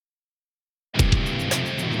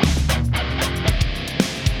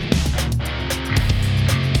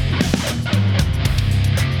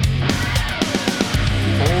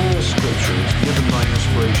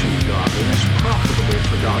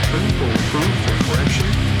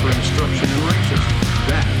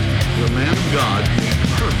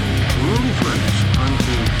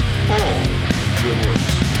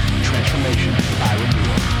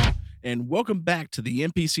and welcome back to the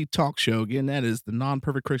NPC Talk Show. Again, that is the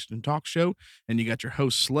Non-Perfect Christian Talk Show, and you got your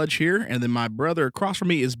host Sludge here, and then my brother across from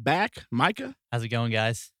me is back, Micah. How's it going,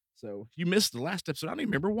 guys? So you missed the last episode. I don't even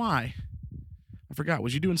remember why. I forgot.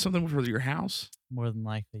 Was you doing something for your house? More than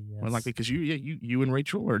likely, yes. More likely because you and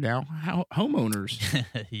Rachel are now homeowners,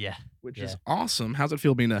 yeah. which Yeah. is awesome. How's it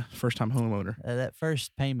feel being a first-time homeowner? That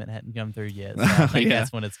first payment hadn't come through yet, so I think Yeah.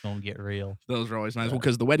 that's when it's going to get real. Those are always nice. Well,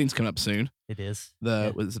 because the wedding's coming up soon. It is.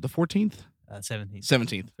 Was it the 14th? 17th.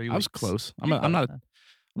 17th. 3 I was weeks. close. You're I'm not close,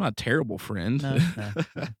 a terrible friend. No,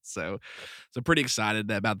 no. so pretty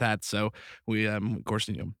excited about that. So we of course,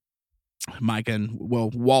 Micah and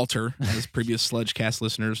Walter, as previous Sludgecast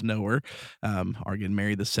listeners know her, are getting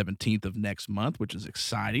married the 17th of next month, which is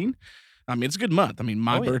exciting. I mean, it's a good month. I mean,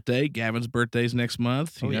 my birthday, Gavin's birthday's next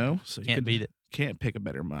month, you know. So Can't beat it. Can't pick a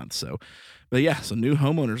better month. So, but yeah, so new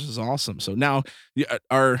homeowners is awesome. So now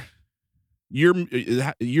you're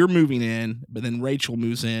moving in, but then Rachel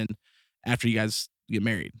moves in after you guys get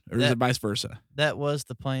married, or is it vice versa? That was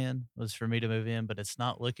the plan, was for me to move in, but it's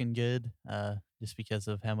not looking good just because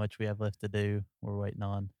of how much we have left to do. We're waiting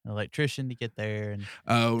on an electrician to get there and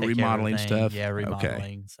take remodeling care of stuff. Yeah, remodeling.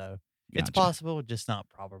 Okay. So Gotcha. it's possible, just not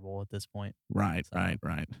probable at this point. Right. So. I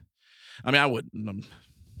mean, I wouldn't.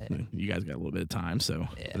 You guys got a little bit of time, so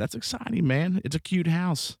but that's exciting, man. It's a cute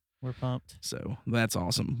house. We're pumped. So that's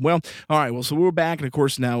awesome. Well, all right. Well, so we're back. And of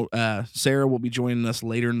course, now Sarah will be joining us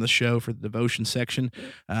later in the show for the devotion section.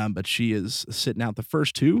 But she is sitting out the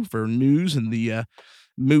first two for news and the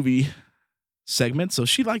movie segment. So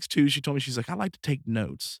she likes to. She told me, she's like, I like to take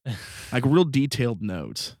notes, like real detailed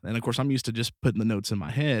notes. And of course, I'm used to just putting the notes in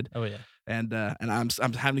my head. Oh, yeah. And I'm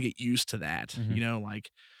having to get used to that. Mm-hmm. You know,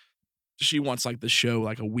 like she wants like the show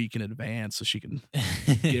like a week in advance so she can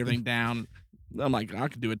get everything down. I'm like, I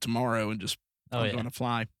could do it tomorrow and just on the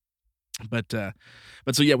fly. But so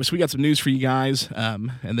yeah, so we got some news for you guys.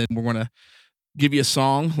 And then we're going to give you a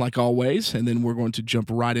song like always. And then we're going to jump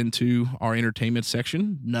right into our entertainment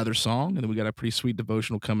section, another song. And then we got a pretty sweet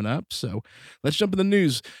devotional coming up. So let's jump in the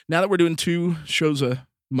news. Now that we're doing 2 shows a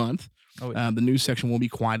month, the news section won't be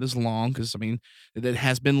quite as long because, I mean, it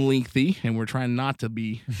has been lengthy and we're trying not to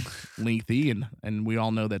be lengthy. And we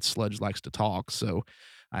all know that Sludge likes to talk. So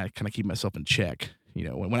I kind of keep myself in check. You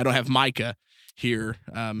know, when I don't have Micah here,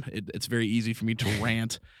 it's very easy for me to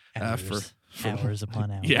rant for hours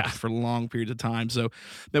upon hours. Yeah, for long periods of time. So,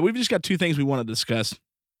 but we've just got 2 things we want to discuss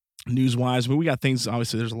news-wise. I mean, we got things,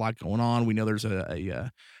 obviously, there's a lot going on. We know there's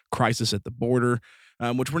a crisis at the border,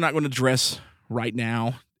 which we're not going to address right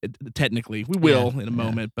now. Technically, we will in a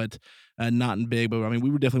moment, but not in big. But I mean, we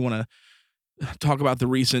would definitely want to talk about the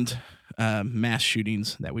recent mass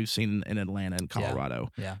shootings that we've seen in Atlanta and Colorado.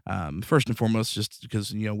 Yeah. First and foremost, just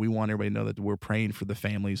because, we want everybody to know that we're praying for the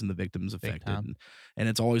families and the victims affected. And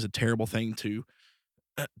it's always a terrible thing to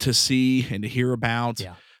see and to hear about.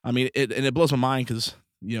 Yeah. I mean, it blows my mind because,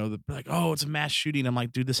 they're like, oh, it's a mass shooting. I'm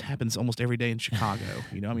like, dude, this happens almost every day in Chicago.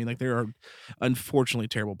 I mean, like there are unfortunately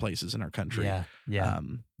terrible places in our country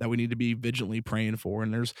that we need to be vigilantly praying for.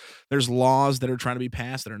 And there's laws that are trying to be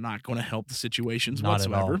passed that are not going to help the situations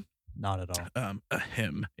whatsoever. Not at all.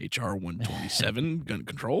 HR 127 gun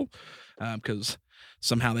control, because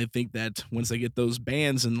somehow they think that once they get those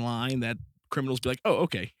bans in line, that criminals be like, oh,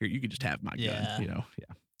 okay, here, you can just have my gun.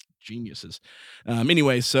 Geniuses.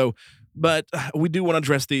 Anyway, but we do want to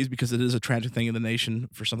address these because it is a tragic thing in the nation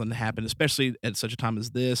for something to happen, especially at such a time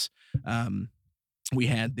as this. We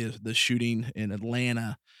had the shooting in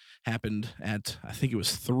Atlanta happened at, I think it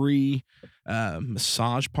was 3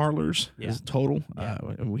 massage parlors as total.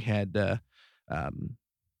 And we had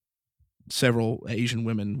several Asian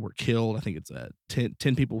women were killed. I think it's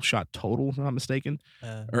 10 people shot total, if I'm not mistaken,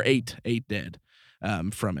 or 8 dead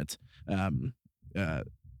from it.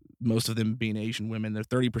 Most of them being Asian women.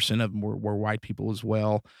 30% of them were white people as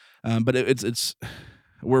well. But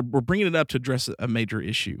we're bringing it up to address a major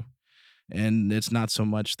issue, and it's not so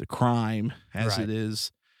much the crime as it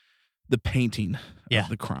is the painting of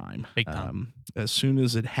the crime. Big time. As soon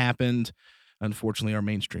as it happened, unfortunately, our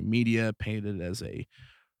mainstream media painted it as a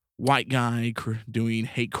white guy doing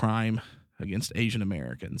hate crime against Asian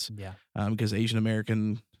Americans. Yeah. Because Asian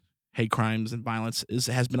American hate crimes and violence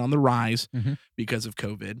has been on the rise because of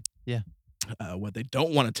COVID. Yeah. What they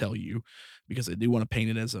don't want to tell you, because they do want to paint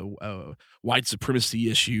it as a white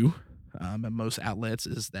supremacy issue, and most outlets,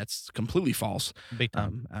 is that's completely false. Big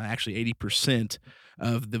time. Actually, 80%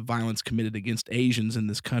 of the violence committed against Asians in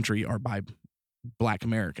this country are by Black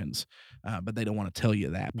Americans, but they don't want to tell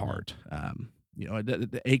you that part.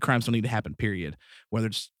 hate crimes don't need to happen, period. Whether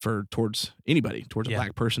it's towards anybody, towards a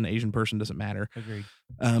black person, Asian person, doesn't matter. Agreed.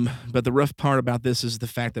 But the rough part about this is the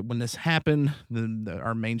fact that when this happened,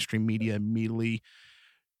 our mainstream media immediately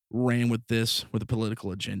ran with this with a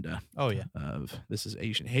political agenda. Oh yeah. Of this is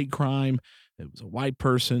Asian hate crime. It was a white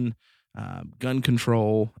person, gun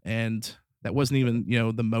control, and that wasn't even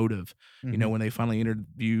the motive. Mm-hmm. When they finally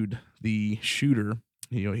interviewed the shooter,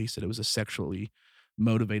 he said it was a sexually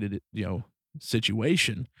motivated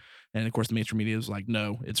situation. And of course, the mainstream media was like,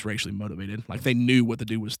 no, it's racially motivated. Like they knew what the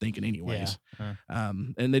dude was thinking, anyways. Yeah.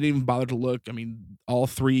 And they didn't even bother to look. I mean, all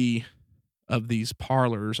three of these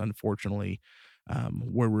parlors, unfortunately,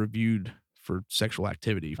 were reviewed for sexual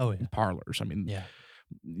activity. Oh, yeah. Parlors. I mean, yeah,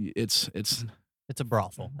 it's a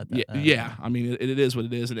brothel. Yeah. I mean, it is what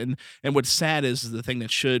it is, and what's sad is the thing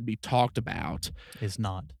that should be talked about is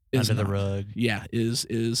not under the rug. Yeah,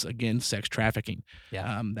 is again sex trafficking.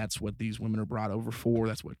 Yeah, that's what these women are brought over for.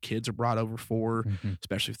 That's what kids are brought over for,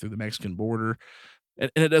 especially through the Mexican border.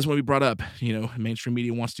 And it doesn't want to be brought up. Mainstream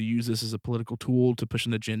media wants to use this as a political tool to push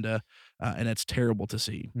an agenda, and that's terrible to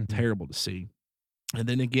see. Terrible to see. And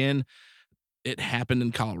then again, it happened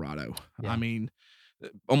in Colorado. Yeah. I mean,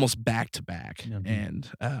 almost back to back. And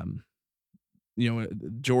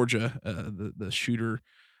Georgia, the shooter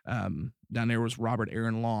down there was Robert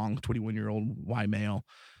Aaron Long, 21-year-old white male.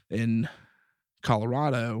 In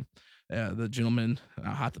Colorado, the gentleman,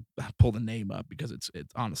 I'll have to pull the name up because it's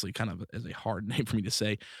honestly kind of is a hard name for me to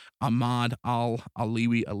say. Ahmad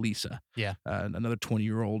Aliwi Alisa. Yeah. Another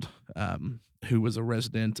 20-year-old who was a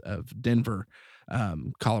resident of Denver,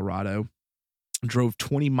 Colorado, drove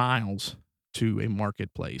 20 miles to a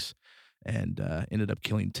marketplace and ended up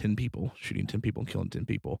killing 10 people, shooting 10 people and killing 10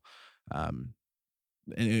 people. And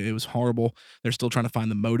it was horrible. They're still trying to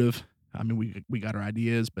find the motive. I mean, we got our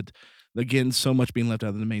ideas, but again, so much being left out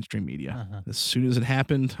of the mainstream media. As soon as it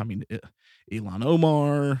happened, I mean, Ilhan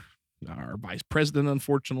Omar, our vice president,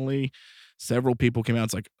 unfortunately, several people came out.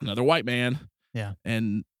 It's like another white man,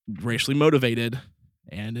 and racially motivated,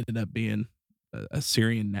 and ended up being a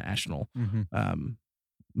Syrian national,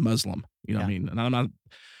 Muslim. What I mean? And I'm not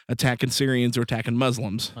attacking Syrians or attacking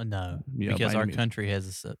Muslims. No, because our country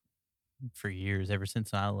has for years, ever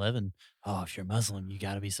since 9/11, if you're Muslim, you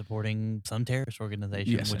got to be supporting some terrorist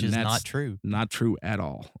organization, which is not true. Not true at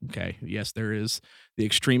all. Okay. Yes, there is the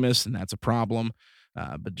extremists, and that's a problem.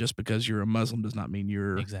 But just because you're a Muslim does not mean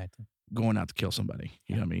you're going out to kill somebody.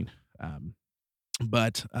 You know what I mean?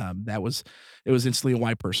 But it was instantly a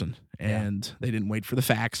white person, and they didn't wait for the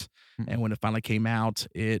facts. And when it finally came out,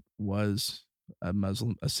 it was a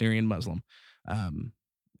Syrian Muslim.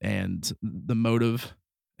 And the motive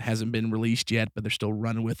hasn't been released yet, but they're still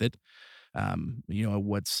running with it. I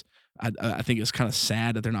think it's kind of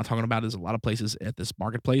sad that they're not talking about is a lot of places at this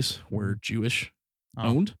marketplace were Jewish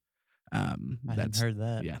owned. I hadn't heard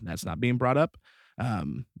that. Yeah, that's not being brought up. I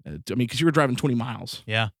mean, because you were driving 20 miles.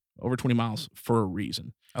 Yeah. Over 20 miles for a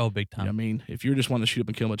reason. Oh, big time. I mean, if you're just wanting to shoot up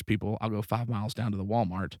and kill a bunch of people, I'll go 5 miles down to the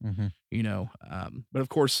Walmart. But of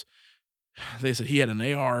course, they said he had an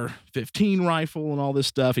AR-15 rifle and all this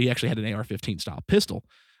stuff. He actually had an AR-15 style pistol,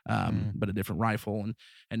 but a different rifle,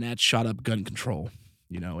 and that shot up gun control.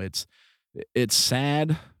 It's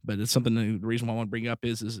sad, but it's something. The reason why I want to bring up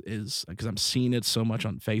is because I'm seeing it so much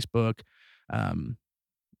on Facebook.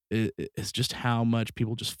 It's just how much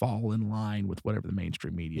people just fall in line with whatever the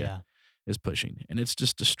mainstream media is pushing, and it's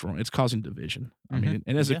just destroying. It's causing division. I mean,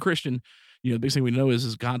 and as a Christian, the biggest thing we know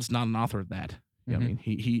is God's not an author of that. I mean,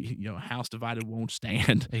 he house divided won't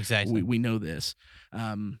stand. Exactly. We know this,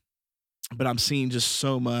 but I'm seeing just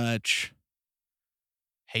so much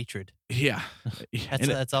hatred. Yeah,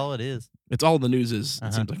 that's all it is. It's all the news is.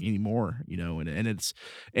 It seems like anymore. And it's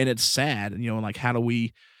sad. Like how do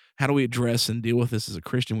we address and deal with this as a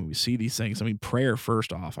Christian when we see these things? I mean, prayer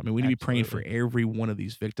first off. I mean, we need to be praying for every one of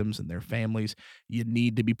these victims and their families. You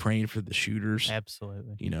need to be praying for the shooters.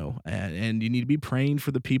 Absolutely. And you need to be praying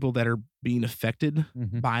for the people that are being affected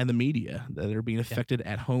by the media, that are being affected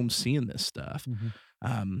at home seeing this stuff.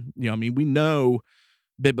 I mean, we know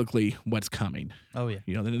biblically what's coming. Oh, yeah.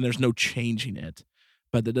 And there's no changing it.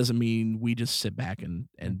 But that doesn't mean we just sit back and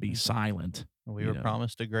be silent. We were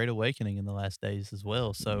promised a great awakening in the last days as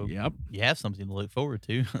well. So you have something to look forward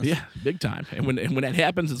to. Yeah, big time. And when that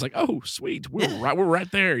happens, it's like, oh, sweet, we're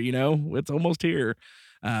right there. It's almost here.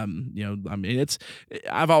 I mean,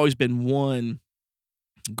 I've always been one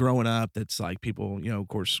growing up that's like people, of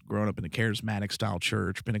course, growing up in a charismatic style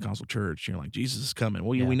church, Pentecostal church. Like Jesus is coming.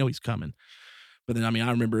 Well, we know he's coming. But then, I mean, I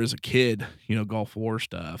remember as a kid, Gulf War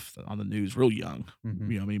stuff on the news, real young, I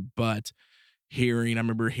mean, but I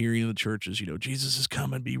remember hearing in the churches, Jesus is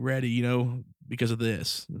coming, be ready, because of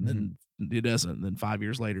this. And then it doesn't. And then 5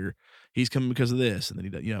 years later, he's coming because of this. And then he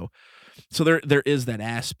does, so there is that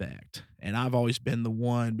aspect. And I've always been the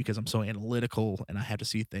one, because I'm so analytical and I have to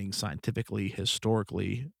see things scientifically,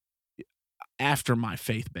 historically, after my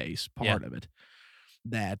faith base part of it,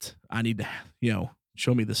 that I need to,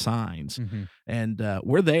 show me the signs. And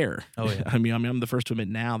we're there. Oh yeah. I mean, I'm the first to admit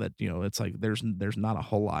now that, it's like there's not a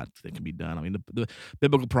whole lot that can be done. I mean, the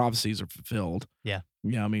biblical prophecies are fulfilled. Yeah.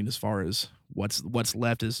 I mean, as far as what's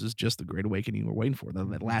left is just the great awakening we're waiting for,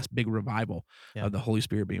 that last big revival of the Holy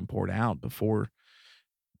Spirit being poured out before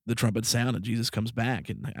the trumpet sound and Jesus comes back.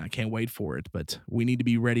 And I can't wait for it. But we need to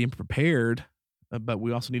be ready and prepared. But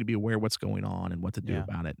we also need to be aware of what's going on and what to do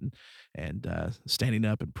about it, and standing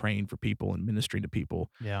up and praying for people and ministering to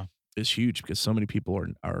people is huge, because so many people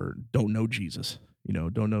are don't know Jesus,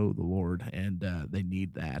 don't know the Lord, and they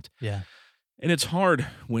need that. Yeah, and it's hard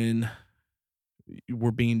when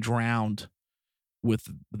we're being drowned with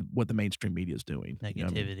what the mainstream media is doing,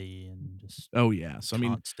 negativity and just so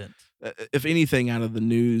constant. If anything out of the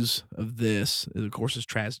news of this, of course, as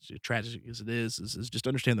tragic as it is just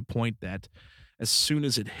understand the point that as soon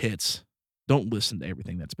as it hits, don't listen to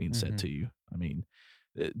everything that's being said to you. I mean,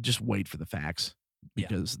 just wait for the facts,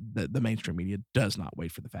 because the mainstream media does not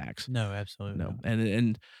wait for the facts. No, absolutely no. not.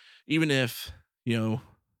 And even if,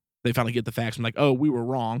 they finally get the facts and like, oh, we were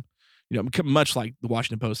wrong, much like the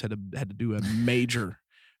Washington Post had to do a major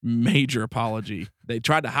apology. They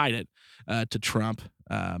tried to hide it to Trump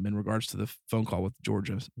in regards to the phone call with the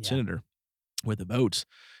Georgia senator with the votes,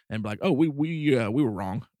 and be like, oh, we were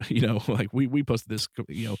wrong. Like we posted this.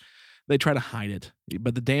 They try to hide it,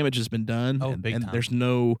 but the damage has been done. Oh, and, big and time. there's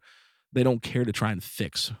they don't care to try and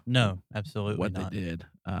fix. No, absolutely what not. they did.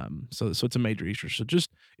 So it's a major issue. So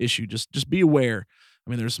just be aware. I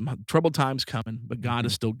mean, there's some troubled times coming, but God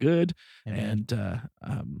is still good. Amen.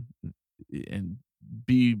 And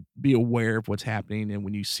be aware of what's happening. And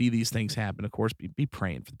when you see these things happen, of course, be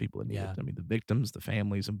praying for the people that need it. I mean, the victims, the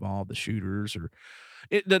families involved, the shooters, or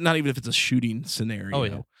not even if it's a shooting scenario. Oh,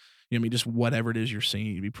 yeah. I mean, just whatever it is you're seeing,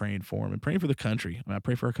 you be praying for them and praying for the country. I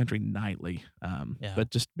pray for our country nightly. But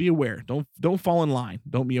just be aware. Don't fall in line.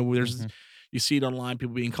 Don't be aware. You see it online,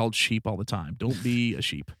 people being called sheep all the time. Don't be a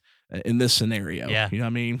sheep in this scenario. Yeah. You know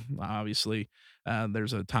what I mean? Obviously,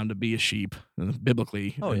 there's a time to be a sheep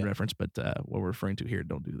biblically in reference, but what we're referring to here,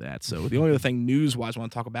 don't do that. So the only other thing news-wise I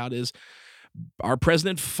want to talk about is our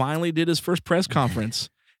president finally did his first press conference,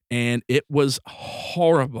 and it was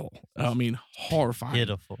horrible. I mean, horrifying.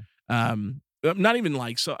 Pitiful. Not even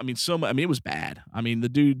like so. I mean, it was bad. I mean, the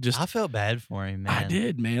dude just. I felt bad for him, man. I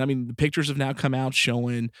did, man. I mean, the pictures have now come out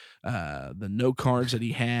showing the note cards that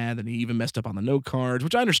he had, and he even messed up on the note cards,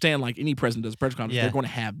 which I understand. Like any president does a press conference, they're going to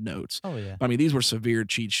have notes. Oh yeah. But, I mean, these were severe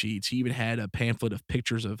cheat sheets. He even had a pamphlet of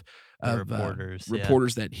pictures of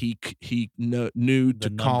reporters that he knew to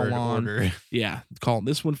call on. Yeah, call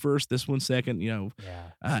this one first, this one second.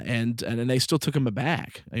 And they still took him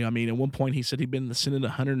aback. I mean, at one point he said he'd been in the Senate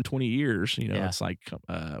 120 years. It's like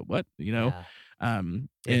what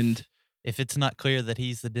and if it's not clear that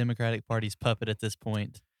he's the Democratic Party's puppet at this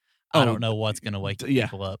point, I don't know what's going to wake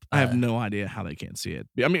people up. I have no idea how they can't see it.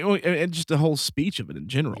 I mean, and just the whole speech of it in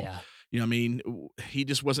general. Yeah. I mean, he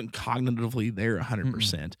just wasn't cognitively there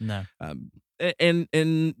 100%. No. And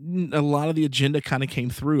a lot of the agenda kind of came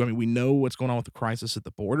through. I mean, we know what's going on with the crisis at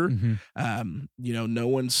the border. No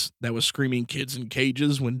one's that was screaming kids in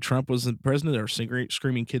cages when Trump was the president or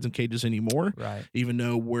screaming kids in cages anymore. Right. Even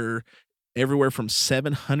though we're everywhere from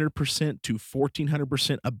 700% to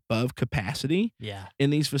 1,400% above capacity in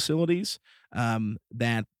these facilities,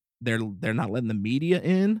 that they're not letting the media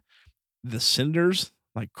in. The senators,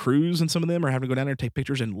 like Cruz and some of them, are having to go down there and take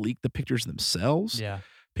pictures and leak the pictures themselves. Yeah.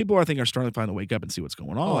 People, I think, are starting to finally wake up and see what's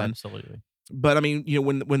going on. Oh, absolutely. But I mean,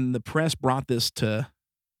 when the press brought this to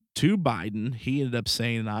Biden, he ended up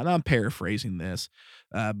saying, and I'm paraphrasing this,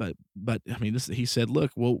 but I mean, he said,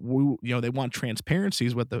 "Look, they want transparency."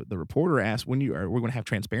 Is what the reporter asked. We're going to have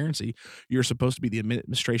transparency. You're supposed to be the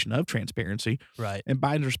administration of transparency, right? And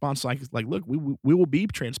Biden's response, like, look, we will be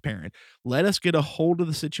transparent. Let us get a hold of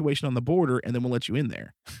the situation on the border, and then we'll let you in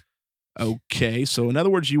there. Okay, so in other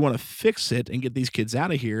words, you want to fix it and get these kids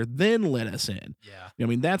out of here, then let us in. Yeah, I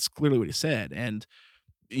mean, that's clearly what he said. And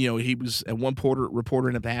he was at one reporter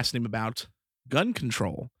ended up asking him about gun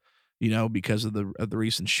control, because of the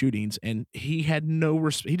recent shootings, and he had he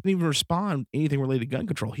didn't even respond anything related to gun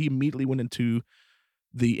control. He immediately went into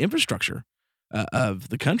the infrastructure of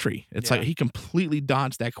the country. It's like he completely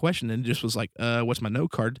dodged that question and just was like, "What's my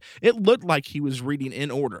note card?" It looked like he was reading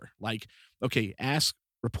in order, like, okay, ask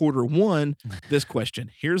reporter 1 this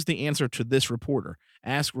question. Here's the answer to this reporter.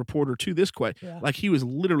 Ask reporter 2 this question. Yeah. Like he was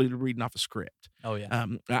literally reading off a script. Oh, yeah.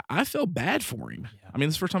 I felt bad for him. Yeah. I mean,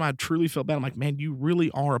 this is the first time I truly felt bad. I'm like, man, you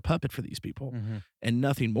really are a puppet for these people and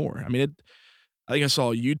nothing more. I mean, I think I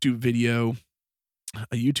saw a YouTube video,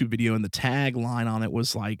 and the tagline on it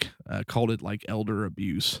was like, called it like elder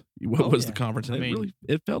abuse. What was the conference? And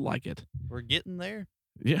it felt like it. We're getting there.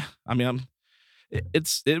 Yeah. I mean,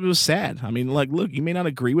 it was sad. I mean, like, look, you may not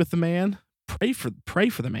agree with the man. Pray for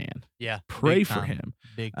the man. Yeah. Pray for him.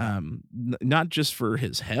 Big time. Not just for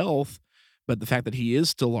his health, but the fact that he is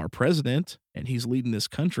still our president and he's leading this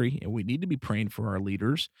country, and we need to be praying for our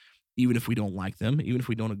leaders, even if we don't like them, even if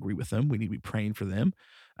we don't agree with them. We need to be praying for them.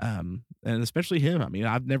 And especially him. I mean,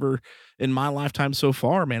 I've never, in my lifetime so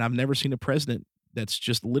far, man, I've never seen a president that's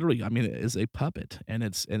just literally, I mean, is a puppet, and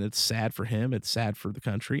it's sad for him. It's sad for the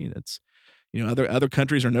country, and it's, other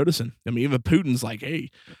countries are noticing. I mean, even Putin's like, hey,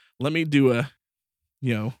 let me do a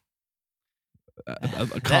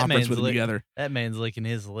conference with him together. That man's licking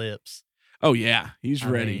his lips. Oh yeah, he's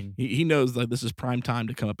ready. He knows that this is prime time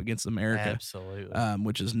to come up against America. Absolutely.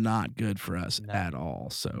 Which is not good for us at all.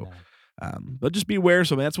 So, no. But just be aware.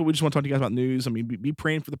 So that's what we just want to talk to you guys about news. I mean, be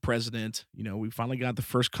praying for the president. We finally got the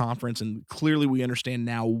first conference, and clearly we understand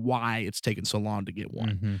now why it's taken so long to get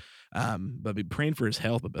one. But be praying for his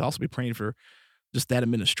health, but also be praying for just that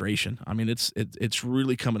administration. I mean, it's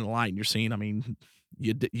really coming to light, and you're seeing. I mean,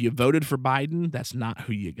 you voted for Biden. That's not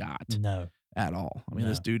who you got. No. At all. I mean,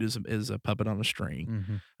 this dude is a puppet on a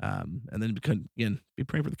string. And then again, be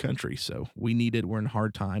praying for the country. So we need it. We're in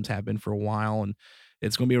hard times, have been for a while, and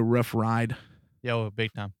it's going to be a rough ride. Yeah,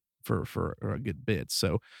 big time for a good bit.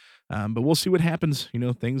 So, but we'll see what happens.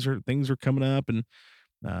 Things are coming up, and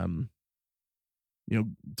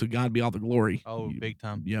to God be all the glory. Oh, big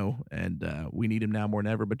time. And we need him now more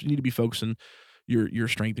than ever. But you need to be focusing your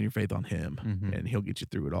strength and your faith on him, and he'll get you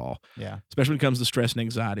through it all. Yeah. Especially when it comes to stress and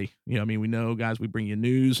anxiety. I mean, we know, guys, we bring you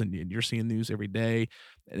news, and you're seeing news every day,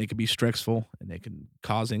 and it can be stressful and it can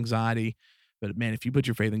cause anxiety. But man, if you put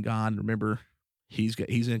your faith in God, remember he's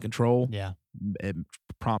in control. Yeah.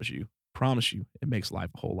 Promise you, it makes life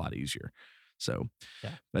a whole lot easier. So,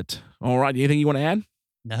 but all right. Anything you want to add?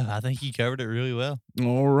 No, I think you covered it really well.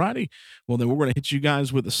 All righty. Well, then we're going to hit you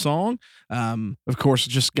guys with a song. Of course,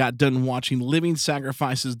 just got done watching Living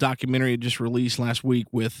Sacrifice's documentary. It just released last week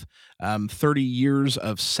with 30 Years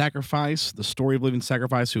of Sacrifice, the story of Living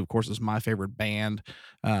Sacrifice, who, of course, is my favorite band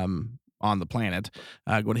on the planet.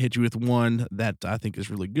 I'm going to hit you with one that I think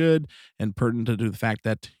is really good and pertinent to the fact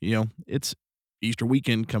that, it's Easter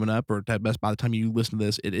weekend coming up, or at best, by the time you listen to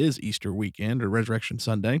this, it is Easter weekend or Resurrection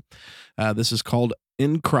Sunday. This is called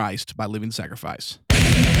In Christ by Living Sacrifice.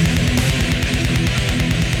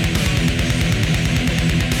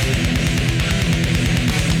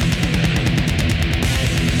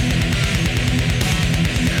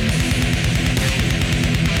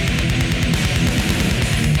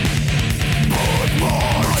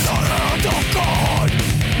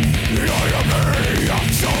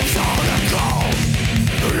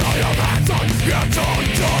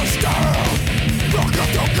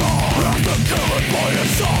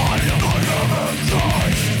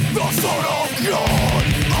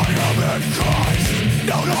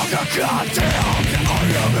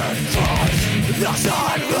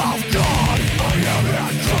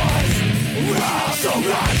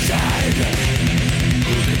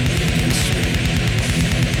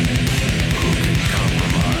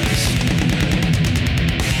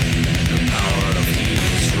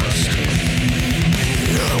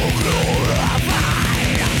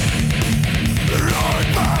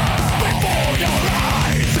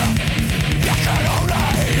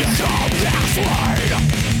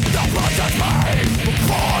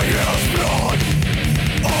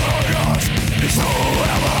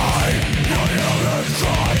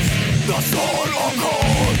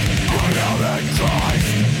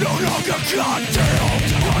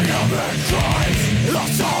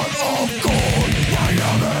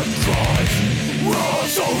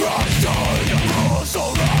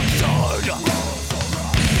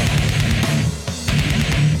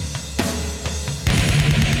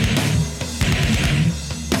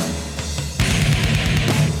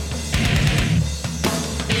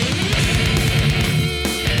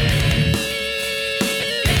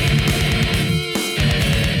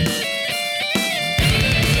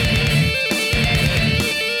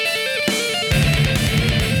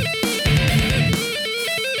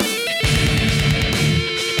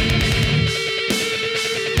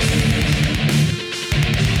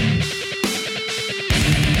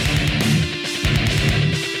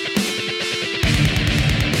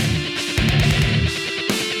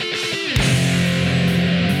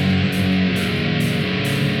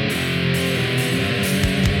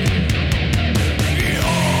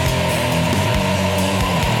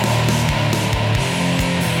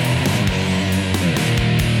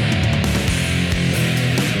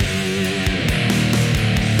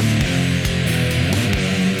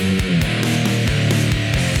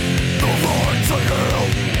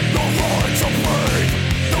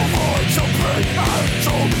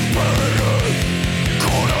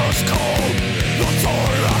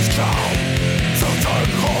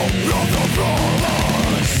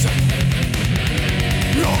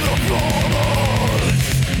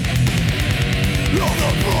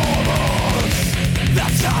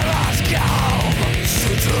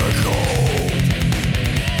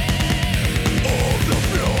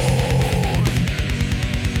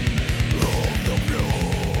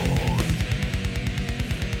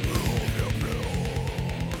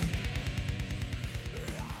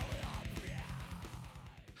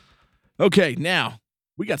 Okay, now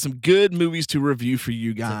we got some good movies to review for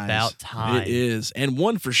you guys. It's about time. It is. And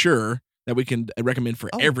one for sure that we can recommend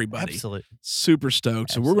for everybody. Absolutely. Super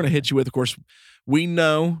stoked. So we're going to hit you with, of course, we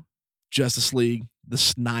know Justice League, the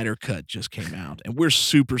Snyder Cut just came out. And we're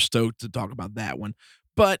super stoked to talk about that one.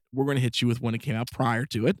 But we're going to hit you with one that came out prior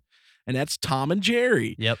to it. And that's Tom and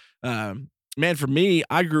Jerry. Yep. Man, for me,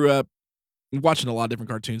 I grew up watching a lot of different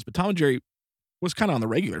cartoons, but Tom and Jerry was kind of on the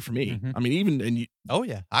regular for me. Mm-hmm. I mean, even and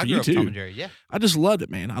I grew up with Tom and Jerry. Yeah, I just loved it,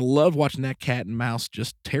 man. I loved watching that cat and mouse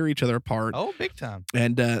just tear each other apart. Oh, big time.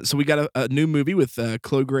 And so we got a new movie with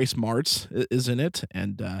Chloe Grace Moretz is in it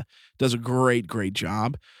and does a great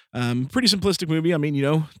job. Pretty simplistic movie. I mean,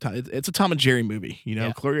 it's a Tom and Jerry movie.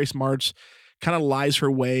 Chloe Grace Moretz kind of lies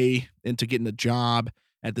her way into getting a job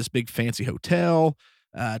at this big fancy hotel.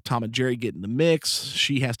 Tom and Jerry get in the mix.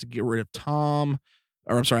 She has to get rid of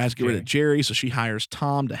has to get rid of Jerry, so she hires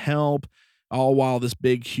Tom to help, all while this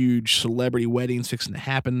big, huge celebrity wedding's fixing to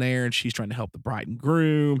happen there, and she's trying to help the bride and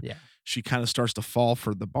groom. Yeah. She kind of starts to fall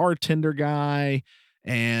for the bartender guy,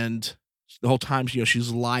 and the whole time, she's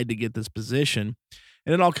lied to get this position,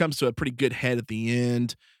 and it all comes to a pretty good head at the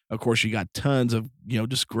end. Of course, you got tons of,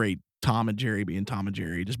 just great Tom and Jerry being Tom and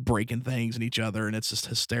Jerry, just breaking things in each other, and it's just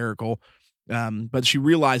hysterical. But she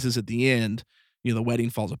realizes at the end, the wedding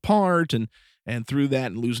falls apart, and through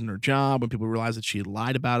that and losing her job, when people realize that she had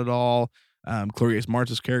lied about it all, Chloe Grace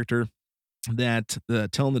Moretz's character, that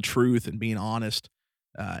telling the truth and being honest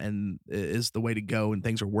and is the way to go, and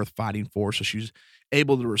things are worth fighting for. So she's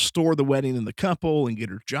able to restore the wedding and the couple and get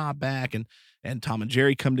her job back, and Tom and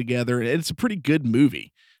Jerry come together. And it's a pretty good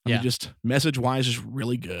movie. I mean, just message-wise is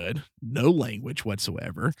really good. No language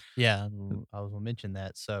whatsoever. Yeah, I was going to mention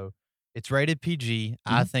that. So it's rated PG.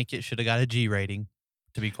 Mm-hmm. I think it should have got a G rating,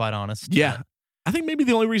 to be quite honest. Yeah. I think maybe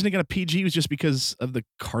the only reason it got a PG was just because of the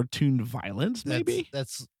cartoon violence, maybe?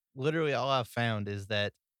 That's literally all I've found is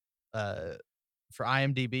that for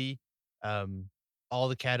IMDb, all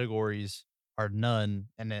the categories are none,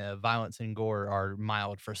 and violence and gore are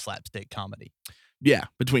mild for slapstick comedy. Yeah,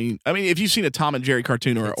 if you've seen a Tom and Jerry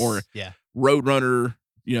cartoon or Roadrunner,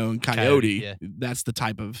 and Coyote, that's the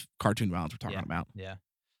type of cartoon violence we're talking about. Yeah.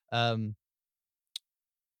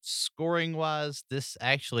 Scoring wise, this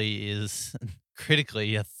actually is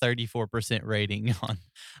critically a 34% rating on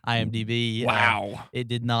IMDb. Wow. It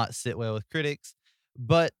did not sit well with critics,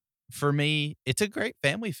 but for me, it's a great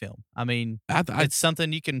family film. I mean, it's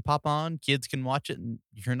something you can pop on, kids can watch it, and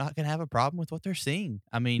you're not going to have a problem with what they're seeing.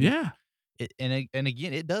 I mean, yeah. And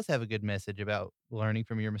again, it does have a good message about learning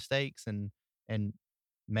from your mistakes and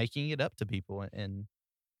making it up to people and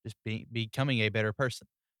just becoming a better person.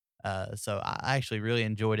 So I actually really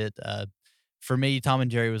enjoyed it. For me, Tom and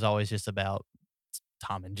Jerry was always just about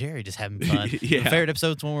Tom and Jerry just having fun. Yeah. My favorite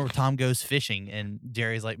episode's one where Tom goes fishing and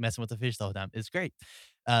Jerry's like messing with the fish the whole time. It's great.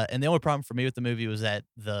 And the only problem for me with the movie was that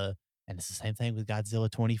and it's the same thing with Godzilla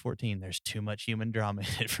 2014. There's too much human drama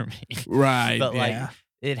in it for me. Right. But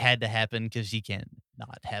it had to happen because you can't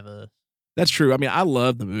not have a. That's true. I mean, I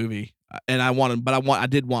love the movie, and I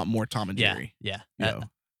did want more Tom and Jerry. Yeah. But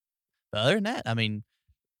other than that, I mean,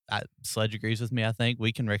 Sledge agrees with me. I think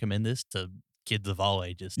we can recommend this to kids of all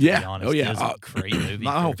ages. To be honest. Oh yeah. It was a great movie.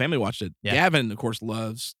 My whole family watched it. Yeah. Gavin, of course,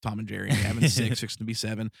 loves Tom and Jerry. Gavin's six to be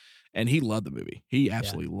 7, and he loved the movie. He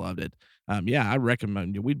absolutely loved it. I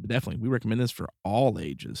recommend. We recommend this for all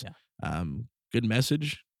ages. Yeah. Good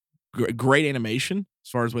message. Great animation as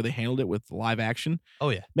far as where they handled it with live action. Oh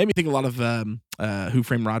yeah, made me think a lot of Who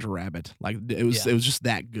Framed Roger Rabbit. Like it was just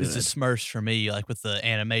that good. It's a Smurfs for me, like with the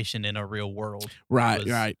animation in a real world. Right.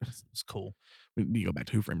 It's cool. We need to go back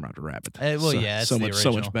to Who Framed Roger Rabbit. It's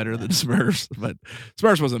so much better than Smurfs, but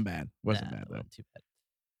Smurfs wasn't bad. Wasn't bad though. Too bad.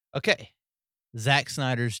 Okay, Zack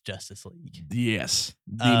Snyder's Justice League. Yes,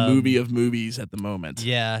 the movie of movies at the moment.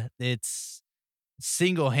 Yeah, it's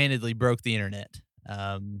single-handedly broke the internet.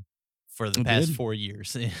 For the past 4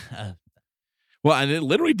 years. Well, and it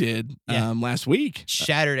literally did last week.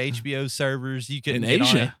 Shattered HBO servers. You couldn't in get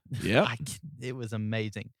Asia. on it. Yeah. It was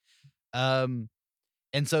amazing. And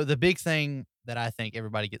so the big thing that I think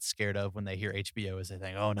everybody gets scared of when they hear HBO is they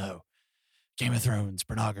think, oh no, Game of Thrones,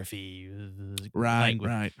 pornography,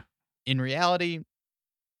 language. Right. In reality,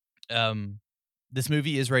 this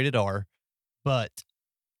movie is rated R, but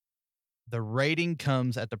the rating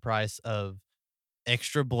comes at the price of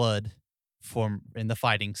extra blood in the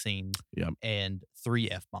fighting scenes, and 3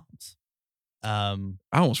 F-bombs. I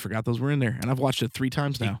almost forgot those were in there, and I've watched it 3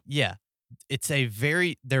 times now. Yeah, they're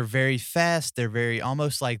very fast. They're very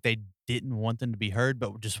almost like they didn't want them to be heard,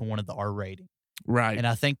 but just wanted the R rating. Right. And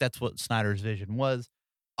I think that's what Snyder's vision was.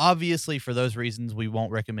 Obviously, for those reasons, we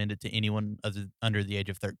won't recommend it to anyone under the age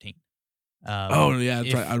of 13. Oh yeah,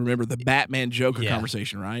 that's right. I remember the Batman Joker Yeah.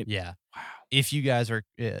 conversation, right? Yeah. Wow. If you guys are,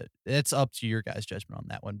 it's up to your guys' judgment on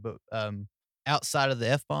that one. But outside of the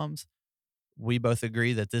F bombs, we both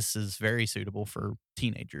agree that this is very suitable for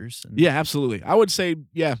teenagers and Yeah, absolutely. I would say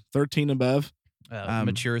 13 above.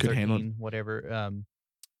 mature Could handle it. 13, whatever.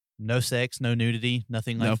 No sex, no nudity,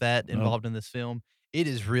 nothing No, like that no. involved in this film. It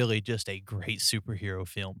is really just a great superhero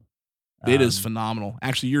film. It is phenomenal.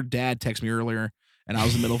 Actually, your dad texted me earlier, and I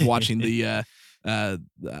was in the middle of watching the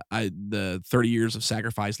 30 Years of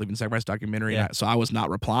Sacrifice, Living Sacrifice documentary. Yeah. So I was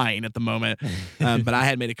not replying at the moment, but I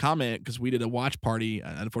had made a comment because we did a watch party.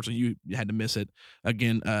 Unfortunately, you had to miss it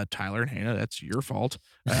again. Tyler and Hannah, that's your fault.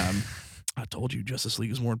 I told you Justice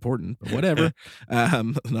League is more important, but whatever.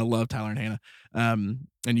 And I love Tyler and Hannah.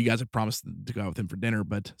 And you guys had promised to go out with him for dinner,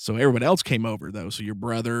 but so everybody else came over though. So your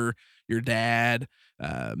brother, your dad,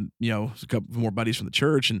 a couple more buddies from the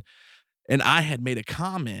church, and I had made a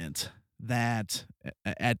comment that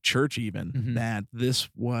at church even that this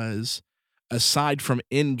was, aside from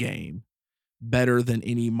Endgame, better than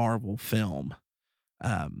any Marvel film.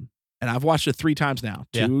 And I've watched it 3 times now,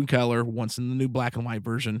 2 in color, once in the new black and white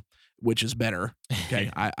version, which is better. Okay,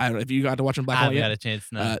 I if you got to watch in black and white, I haven't got a chance.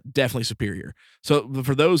 No. Definitely superior. So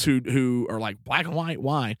for those who are like black and white,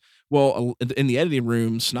 why? Well, in the editing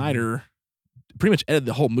room, Snyder pretty much edited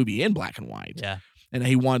the whole movie in black and white. Yeah, and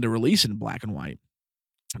he wanted to release it in black and white.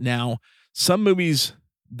 Now, some movies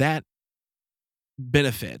that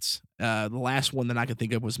benefits. The last one that I could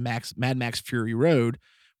think of was Mad Max Fury Road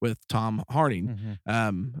with Tom Hardy,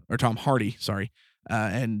 sorry.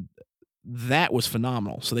 And that was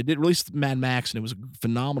phenomenal. So they did release Mad Max, and it was a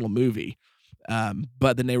phenomenal movie.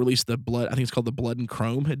 But then they released the blood. I think it's called the Blood and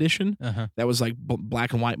Chrome edition. That was like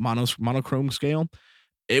black and white monochrome scale.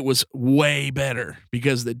 It was way better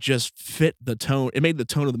because it just fit the tone. It made the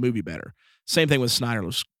tone of the movie better. Same thing with Snyder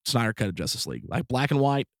cut of Justice League. Like black and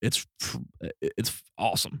white, it's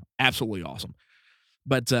awesome, absolutely awesome.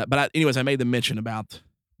 But anyways, I made the mention about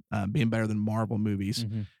being better than Marvel movies,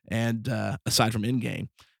 and aside from Endgame.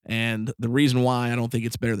 And the reason why I don't think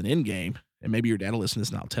it's better than Endgame, and maybe your dad will listen to this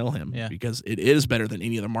and I'll tell him, because it is better than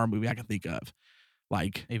any other Marvel movie I can think of.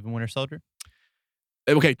 Like even Winter Soldier?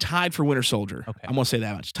 Okay, tied for Winter Soldier. Okay. I'm going to say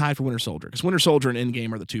that much. Tied for Winter Soldier. Because Winter Soldier and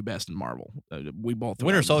Endgame are the 2 best in Marvel. We both.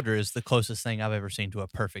 Winter Soldier is the closest thing I've ever seen to a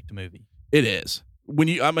perfect movie. It is.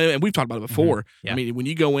 And we've talked about it before. I mean, when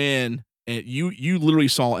you go in and you literally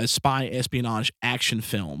saw a spy espionage action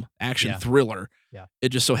film, thriller. Yeah. It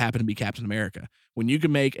just so happened to be Captain America. When you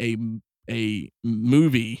can make a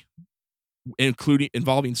movie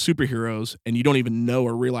involving superheroes and you don't even know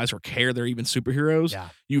or realize or care they're even superheroes,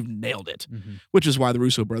 you've nailed it. Which is why the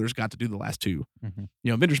Russo brothers got to do the last 2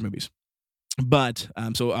 Avengers movies. But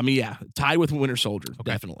tied with Winter Soldier,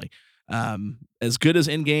 definitely. As good as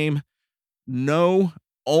Endgame, no,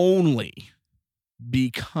 only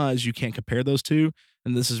because you can't compare those 2.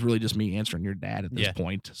 And this is really just me answering your dad at this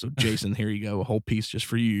point. So Jason, here you go, a whole piece just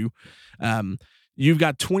for you. You've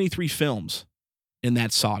got 23 films in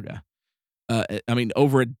that saga.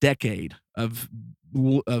 Over a decade of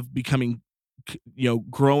becoming,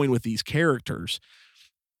 growing with these characters.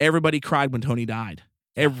 Everybody cried when Tony died.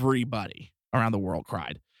 Everybody around the world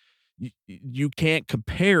cried. You can't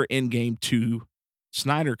compare Endgame to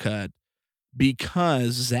Snyder Cut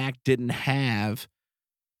because Zack didn't have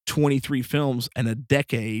 23 films and a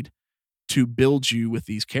decade to build you with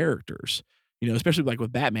these characters. Especially like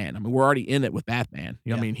with Batman. I mean, we're already in it with Batman.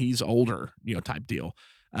 He's older, type deal.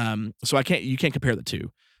 So you can't compare the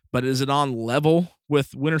 2, but is it on level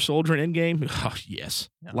with Winter Soldier and Endgame? Oh, yes.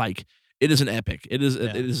 Yeah. Like it is an epic. It is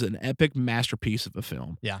an epic masterpiece of a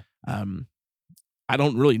film. Yeah. I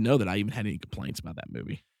don't really know that I even had any complaints about that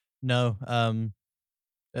movie. No.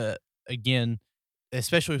 Again,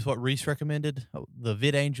 especially with what Reese recommended, the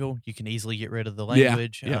VidAngel, you can easily get rid of the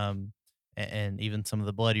language, and even some of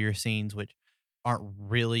the bloodier scenes, which aren't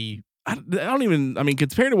really. I don't even. I mean,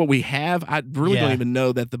 compared to what we have, I really don't even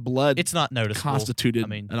know that the blood. It's not noticeable.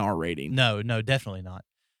 Constituted an R rating. No, definitely not.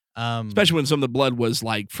 Especially when some of the blood was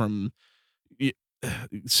like from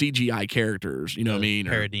CGI characters. You know what I mean?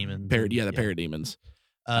 Parademons. Parademons.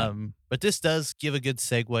 But this does give a good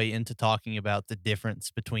segue into talking about the difference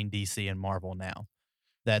between DC and Marvel now.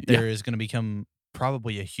 That there is going to become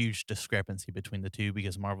probably a huge discrepancy between the 2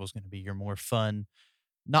 because Marvel is going to be your more fun.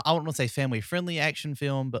 I wouldn't want to say family-friendly action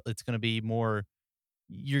film, but it's going to be more.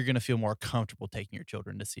 You're going to feel more comfortable taking your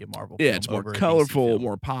children to see a Marvel film. Yeah, it's more colorful,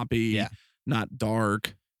 more poppy, not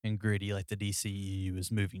dark and gritty like the DCEU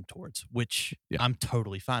is moving towards, which I'm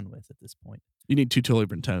totally fine with at this point. You need 2 totally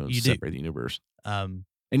different tones to separate the universe.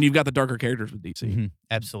 And you've got the darker characters with DC. Mm-hmm.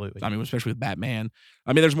 Absolutely. I mean, especially with Batman.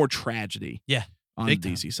 I mean, there's more tragedy. Yeah. On the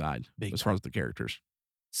DC side, Big as far as the characters.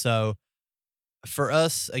 So, for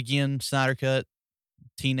us, again, Snyder Cut,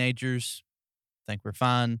 teenagers, I think we're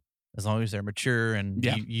fine as long as they're mature and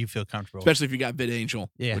you feel comfortable. Especially if you got VidAngel,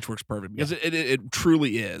 which works perfect because it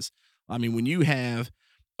truly is. I mean, when you have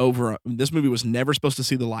this movie was never supposed to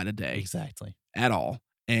see the light of day. Exactly. At all.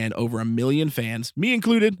 And over 1 million fans, me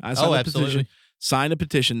included, I signed a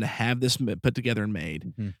petition to have this put together and made.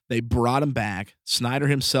 Mm-hmm. They brought him back. Snyder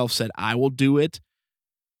himself said, I will do it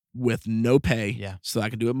with no pay so I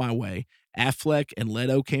can do it my way. Affleck and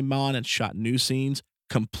Leto came on and shot new scenes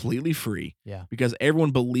completely free because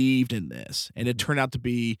everyone believed in this. And it turned out to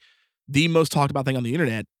be the most talked about thing on the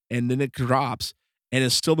internet. And then it drops and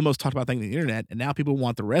it's still the most talked about thing on the internet. And now people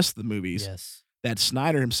want the rest of the movies that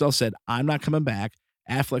Snyder himself said, I'm not coming back.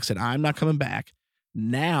 Affleck said, I'm not coming back.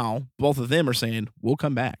 Now, both of them are saying, we'll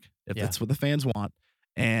come back if that's what the fans want.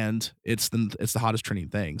 And it's the hottest trending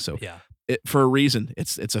thing. So for a reason,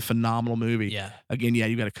 it's a phenomenal movie. Yeah. Again,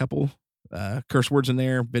 you got a couple curse words in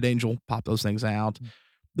there. VidAngel, pop those things out.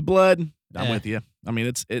 The blood, I'm with you. I mean,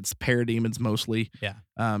 it's parademons mostly. Yeah.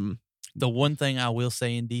 The one thing I will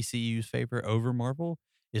say in DCU's favor over Marvel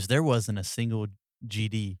is there wasn't a single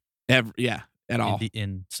GD at all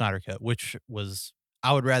in Snyder Cut, which was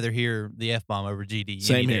I would rather hear the F-bomb over GD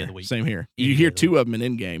Same any day here. of the week. Same here. You hear two of them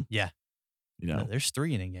in Endgame. Yeah. You know, no, there's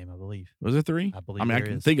 3 in Endgame, I believe. Was there 3? I believe. I mean, I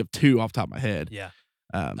can think of 2 off the top of my head. Yeah.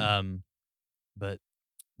 But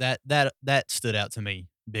that stood out to me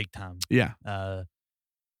big time. Yeah.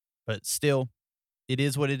 But still, it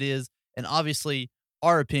is what it is, and obviously,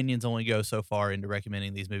 our opinions only go so far into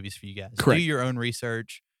recommending these movies for you guys. Correct. Do your own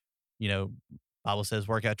research. You know, Bible says,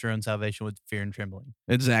 "Work out your own salvation with fear and trembling."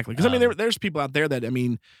 Exactly, because I mean, there's people out there that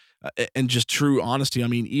and just true honesty. I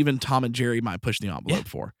mean, even Tom and Jerry might push the envelope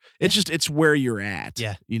for. It's just it's where you're at.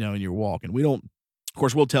 Yeah. You know, in your walk, and we don't. Of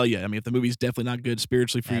course, we'll tell you. I mean, if the movie's definitely not good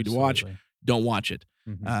spiritually for you to watch, don't watch it.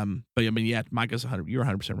 Mm-hmm. But I mean, Micah's 100. You're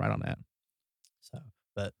 100% right on that. So,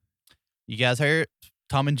 but you guys heard it,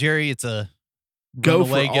 Tom and Jerry. It's a go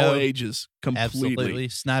for all ages. Completely. Absolutely.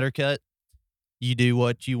 Snyder Cut. You do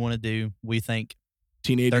what you want to do. We think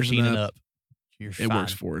teenagers 13 and up. You're fine. It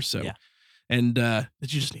works for us. So, and you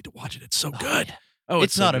just need to watch it. It's so good. Yeah. Oh,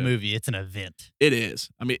 it's not a movie. It's an event. It is.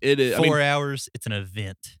 I mean, it is. 4 hours. It's an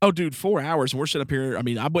event. Oh, dude, 4 hours. And we're sitting up here. I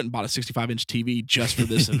mean, I went and bought a 65-inch TV just for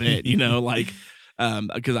this event, you know, like,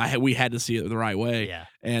 because we had to see it the right way. Yeah.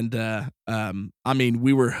 And, I mean,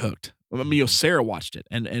 we were hooked. I mean, you know, Sarah watched it.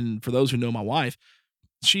 And for those who know my wife,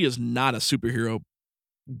 she is not a superhero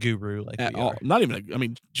guru like at all. Not even, I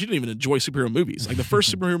mean, she didn't even enjoy superhero movies. Like the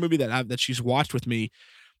first superhero movie that she's watched with me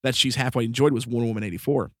that she's halfway enjoyed was Wonder Woman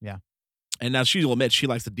 84. Yeah. And now she'll admit she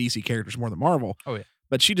likes the DC characters more than Marvel. Oh, yeah.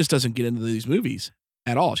 But she just doesn't get into these movies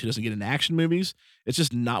at all. She doesn't get into action movies. It's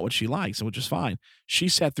just not what she likes, and which is fine. She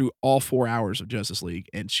sat through all 4 hours of Justice League,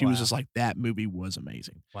 and she was just like, that movie was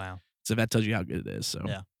amazing. Wow. So that tells you how good it is. So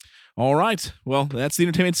yeah. All right. Well, that's the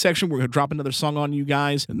entertainment section. We're going to drop another song on you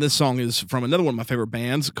guys. And this song is from another one of my favorite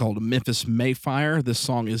bands called Memphis Mayfire. This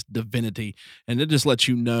song is Divinity. And it just lets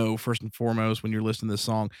you know, first and foremost, when you're listening to this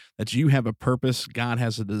song, that you have a purpose. God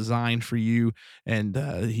has a design for you, and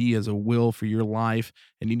he has a will for your life.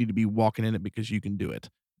 And you need to be walking in it because you can do it.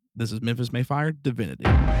 This is Memphis Mayfire, Divinity.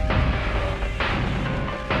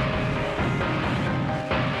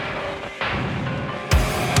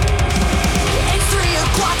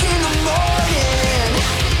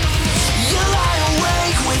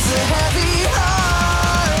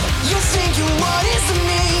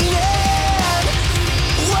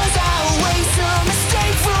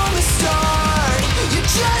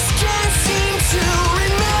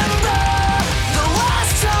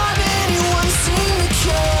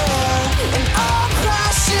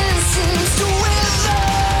 Passions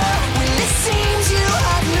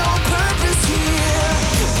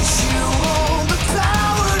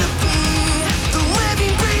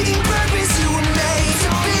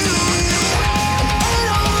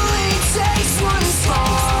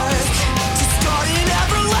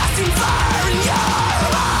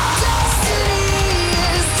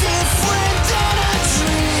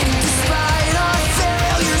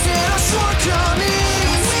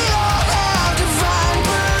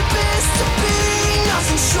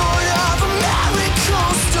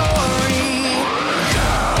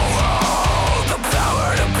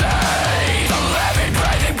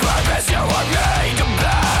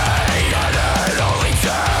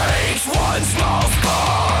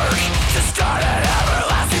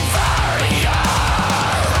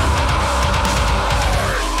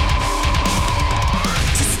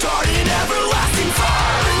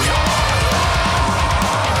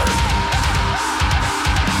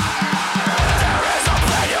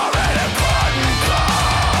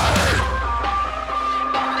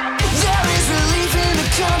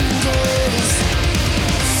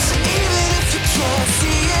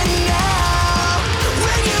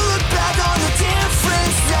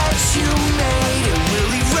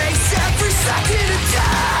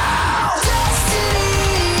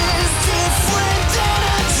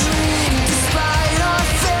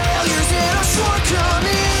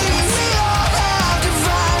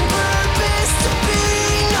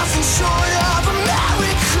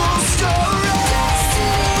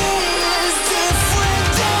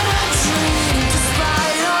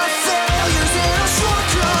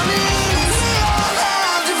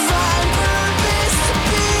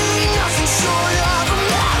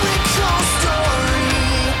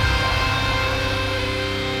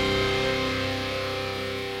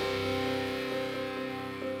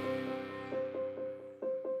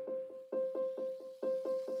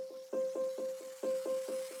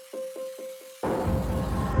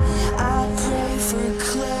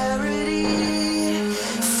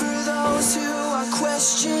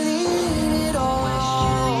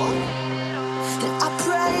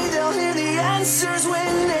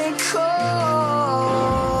when they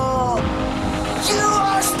call. You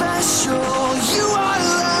are special, you are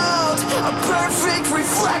loved, a perfect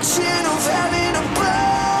reflection of heaven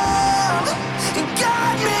above. And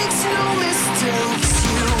God makes no mistakes,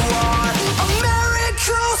 you are a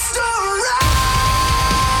miracle story.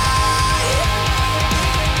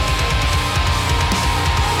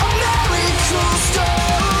 A miracle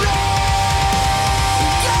story.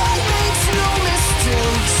 God makes no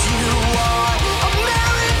mistakes, you are a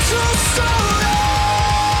miracle story.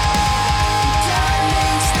 God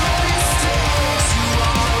makes no mistakes, you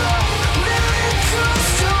are a miracle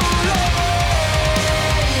story.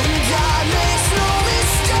 God makes no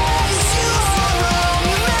mistakes, you are a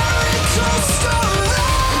miracle story.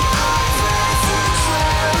 I pray for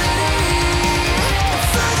clarity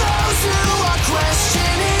for those who are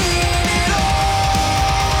questioning it all.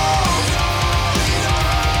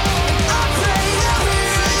 I pray that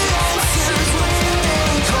we're the answers when they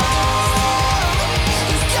call.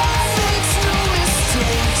 God makes no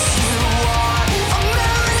mistakes, you are a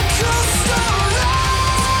miracle story.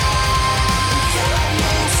 God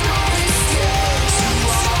makes no mistakes, you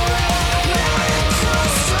are a miracle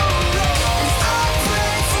story. I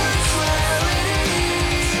pray for clarity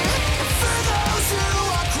for those who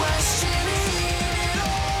are questioning it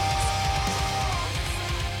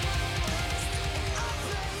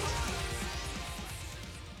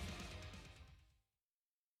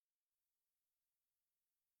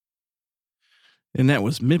And that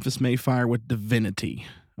was Memphis Mayfire with Divinity.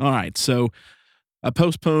 All right, so I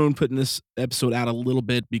postponed putting this episode out a little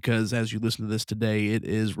bit because as you listen to this today, it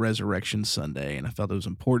is Resurrection Sunday, and I felt it was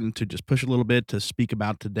important to just push a little bit to speak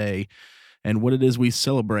about today and what it is we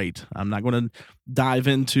celebrate. I'm not going to dive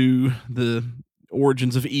into the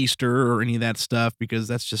origins of Easter or any of that stuff because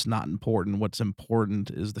that's just not important. What's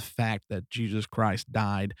important is the fact that Jesus Christ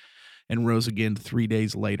died and rose again 3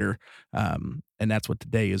 days later, and that's what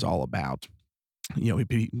today is all about. You know,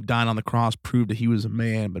 he died on the cross, proved that he was a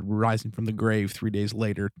man, but rising from the grave 3 days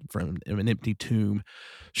later from an empty tomb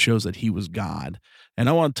shows that he was God. And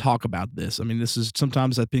I want to talk about this. I mean, this is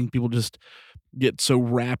sometimes I think people just get so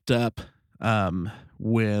wrapped up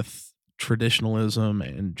with traditionalism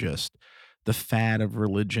and just the fad of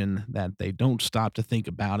religion that they don't stop to think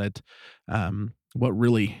about it, what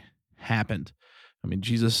really happened. I mean,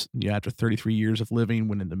 Jesus, after 33 years of living,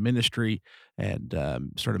 went into ministry and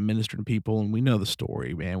started ministering to people. And we know the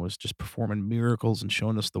story, man, was just performing miracles and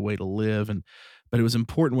showing us the way to live. But it was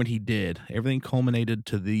important what he did. Everything culminated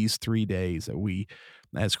to these 3 days that we,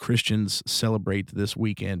 as Christians, celebrate this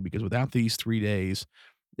weekend, because without these 3 days,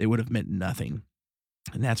 it would have meant nothing.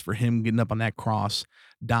 And that's for him getting up on that cross,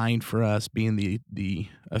 dying for us, being the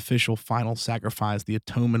official final sacrifice, the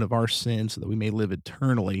atonement of our sins, so that we may live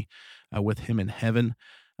eternally with him in heaven.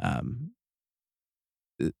 Um,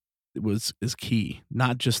 it was is key.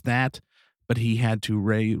 Not just that, but he had to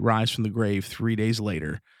rise from the grave 3 days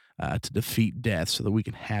later to defeat death, so that we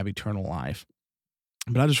can have eternal life.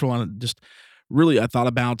 But I just want to I thought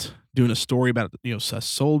about doing a story about a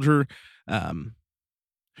soldier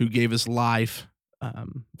who gave his life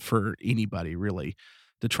for anybody really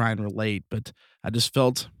to try and relate. But I just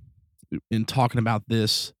felt in talking about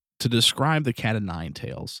this to describe the cat of nine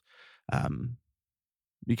tails,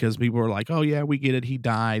 because people are like, oh yeah, we get it, he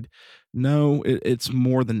died. No, it's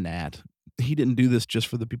more than that. He didn't do this just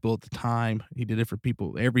for the people at the time. He did it for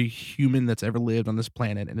people, every human that's ever lived on this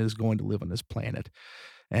planet and is going to live on this planet.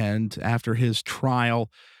 And after his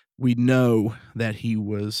trial, we know that he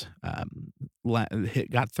was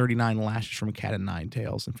got 39 lashes from a cat of nine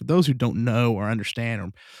tails. And for those who don't know or understand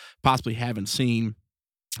or possibly haven't seen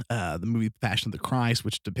the movie Passion of the Christ,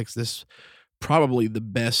 which depicts this, probably the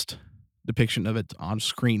best depiction of it on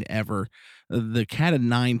screen ever, the cat of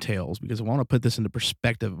nine tails, because I want to put this into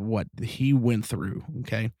perspective of what he went through.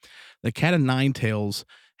 Okay, the cat of nine tails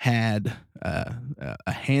had a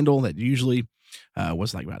handle that usually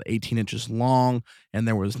was like about 18 inches long, and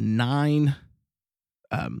there was nine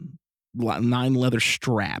leather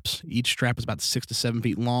straps. Each strap is about 6 to 7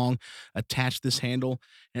 feet long, attached to this handle,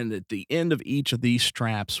 and at the end of each of these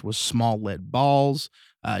straps was small lead balls,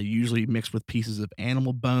 usually mixed with pieces of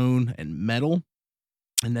animal bone and metal.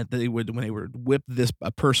 And that they would, when they would whip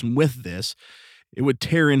a person with this, it would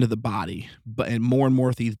tear into the body, and more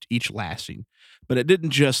with each lashing. But it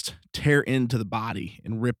didn't just tear into the body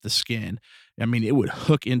and rip the skin. I mean, it would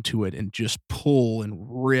hook into it and just pull and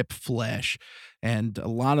rip flesh. And a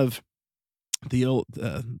lot of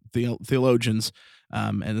theologians,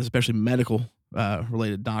 and especially medical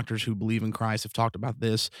related doctors who believe in Christ, have talked about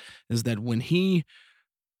this, is that when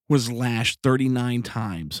was lashed 39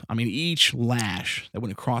 times. I mean, each lash that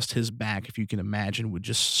went across his back, if you can imagine, would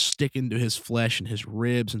just stick into his flesh and his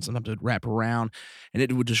ribs, and sometimes it would wrap around, and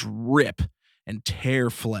it would just rip and tear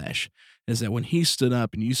flesh. Is that when he stood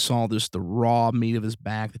up and you saw this, the raw meat of his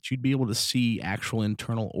back, that you'd be able to see actual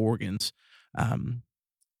internal organs um,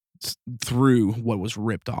 through what was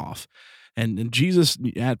ripped off. And Jesus,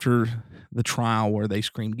 after the trial where they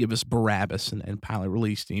screamed, "Give us Barabbas," and Pilate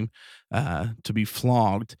released him to be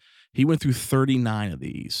flogged, he went through 39 of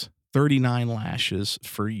these, 39 lashes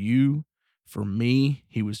for you, for me.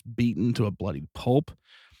 He was beaten to a bloody pulp.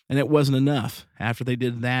 And it wasn't enough. After they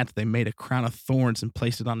did that, they made a crown of thorns and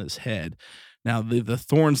placed it on his head. Now, the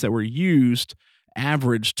thorns that were used,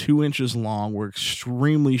 averaged 2 inches long, were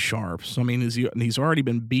extremely sharp. So, I mean, he's already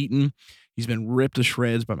been beaten. He's been ripped to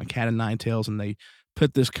shreds by my cat and nine tails, and they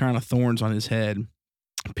put this crown of thorns on his head,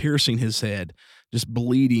 piercing his head, just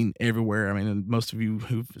bleeding everywhere. I mean, and most of you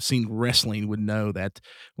who've seen wrestling would know that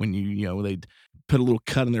when they'd put a little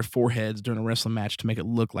cut in their foreheads during a wrestling match to make it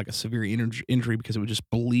look like a severe injury because it would just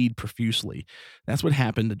bleed profusely. That's what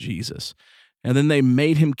happened to Jesus. And then they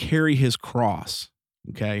made him carry his cross.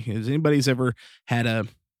 Okay. Has anybody's ever had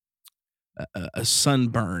a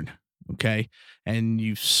sunburn? Okay. And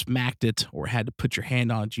you smacked it or had to put your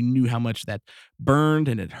hand on it. You knew how much that burned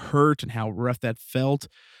and it hurt and how rough that felt.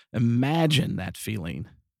 Imagine that feeling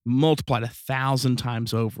multiplied 1,000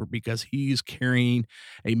 times over, because he's carrying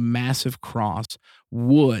a massive cross,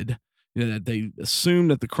 wood. That they assumed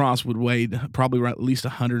that the cross would weigh probably at least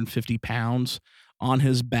 150 pounds on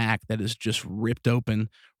his back, that is just ripped open,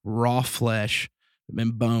 raw flesh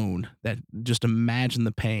and bone. That, just imagine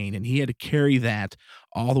the pain. And he had to carry that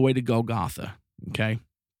all the way to Golgotha. Okay.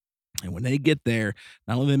 And when they get there,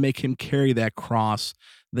 not only they make him carry that cross,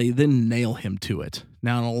 they then nail him to it.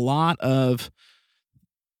 Now, in a lot of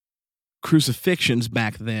crucifixions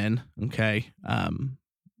back then, okay,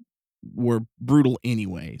 were brutal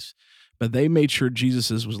anyways, but they made sure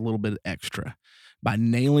Jesus's was a little bit extra by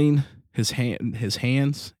nailing his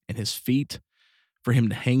hands and his feet for him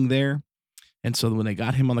to hang there. And so when they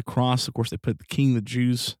got him on the cross, of course, they put the King of the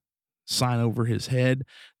Jews sign over his head.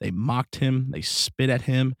 They mocked him. They spit at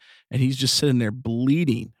him. And he's just sitting there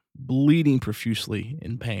bleeding profusely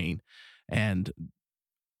in pain and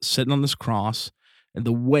sitting on this cross. And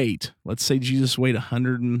the weight, let's say Jesus weighed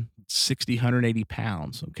 160, 180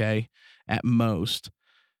 pounds, okay, at most.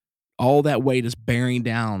 All that weight is bearing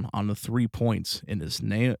down on the 3 points in his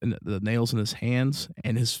the nails in his hands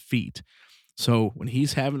and his feet. So when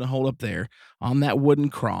he's having to hold up there on that wooden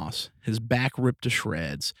cross, his back ripped to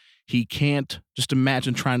shreds, he can't, just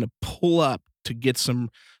imagine trying to pull up to get some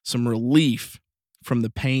relief from the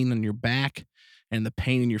pain on your back and the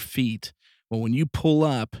pain in your feet. Well, when you pull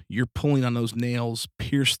up, you're pulling on those nails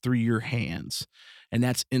pierced through your hands, and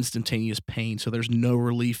that's instantaneous pain. So there's no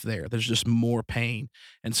relief there. There's just more pain.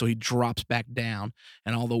 And so he drops back down,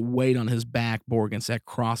 and all the weight on his back bore against that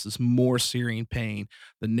cross is more searing pain.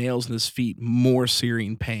 The nails in his feet, more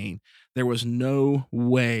searing pain. There was no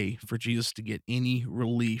way for Jesus to get any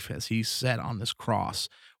relief as he sat on this cross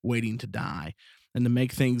waiting to die. And to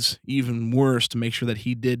make things even worse, to make sure that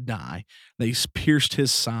he did die, they pierced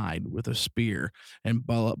his side with a spear, and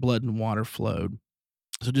blood and water flowed.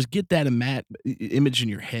 So just get that image in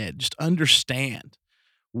your head. Just understand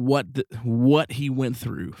what he went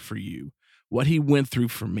through for you, what he went through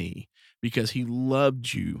for me, because he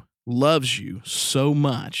loves you so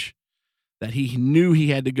much that he knew he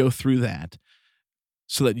had to go through that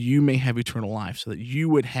so that you may have eternal life, so that you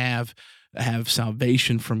would have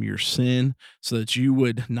salvation from your sin, so that you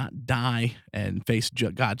would not die and face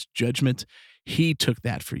God's judgment. He took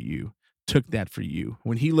that for you.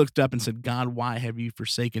 When he looked up and said, "God, why have you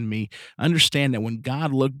forsaken me?" Understand that when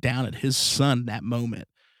God looked down at his son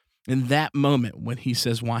in that moment when he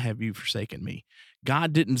says, "Why have you forsaken me?"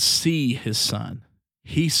 God didn't see his son.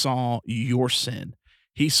 He saw your sin.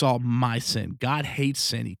 He saw my sin. God hates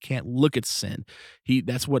sin. He can't look at sin.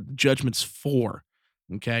 That's what judgment's for.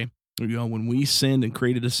 Okay. When we sinned and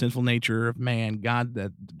created a sinful nature of man,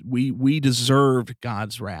 that we deserved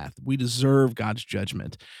God's wrath. We deserve God's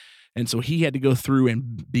judgment. And so he had to go through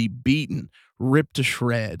and be beaten, ripped to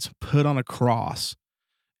shreds, put on a cross,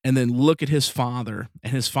 and then look at his father,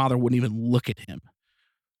 and his father wouldn't even look at him.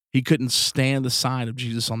 He couldn't stand the sight of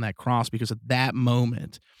Jesus on that cross, because at that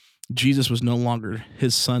moment, Jesus was no longer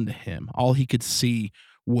his son to him. All he could see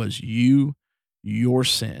was your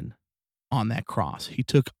sin on that cross. He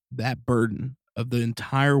took that burden of the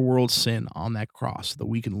entire world's sin on that cross so that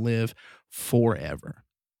we can live forever.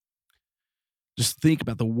 Just think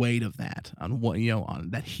about the weight of that on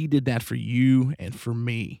that he did that for you and for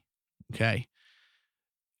me. Okay.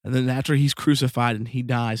 And then after he's crucified and he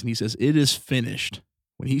dies and he says, "It is finished."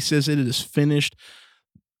 When he says it is finished,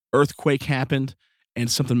 earthquake happened and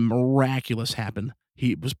something miraculous happened.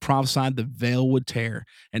 He was prophesied the veil would tear,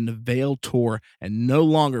 and the veil tore, and no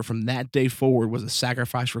longer from that day forward was a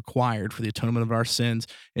sacrifice required for the atonement of our sins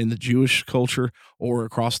in the Jewish culture or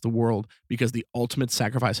across the world, because the ultimate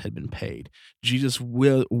sacrifice had been paid. Jesus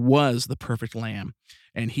was the perfect lamb,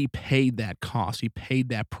 and he paid that cost. He paid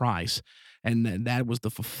that price, and that was the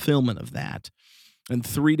fulfillment of that. And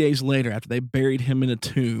 3 days later, after they buried him in a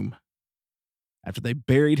tomb,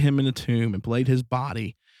 and laid his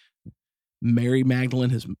body, Mary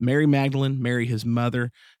Magdalene, Mary, his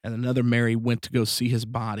mother, and another Mary went to go see his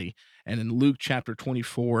body. And in Luke chapter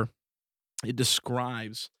 24, it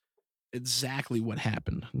describes exactly what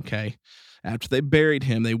happened, okay? After they buried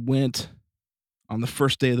him, they went on the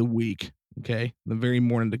first day of the week, okay, the very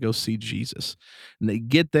morning, to go see Jesus. And they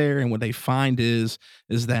get there, and what they find is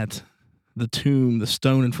that the tomb, the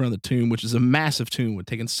stone in front of the tomb, which is a massive tomb, would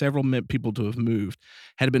taken several people to have moved,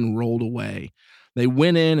 had been rolled away. They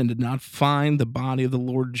went in and did not find the body of the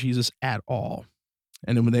Lord Jesus at all.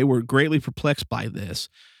 And when they were greatly perplexed by this,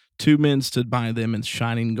 2 men stood by them in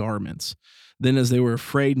shining garments. Then as they were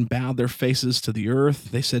afraid and bowed their faces to the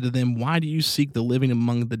earth, they said to them, "Why do you seek the living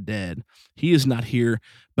among the dead? He is not here,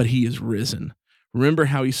 but he is risen. Remember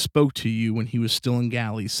how he spoke to you when he was still in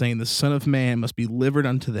Galilee, saying, the Son of Man must be delivered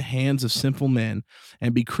unto the hands of sinful men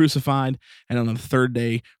and be crucified, and on the third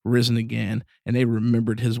day risen again." And they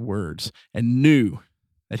remembered his words and knew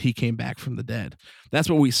that he came back from the dead. That's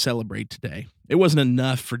what we celebrate today. It wasn't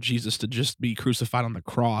enough for Jesus to just be crucified on the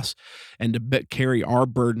cross and to carry our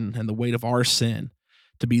burden and the weight of our sin,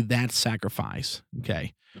 to be that sacrifice,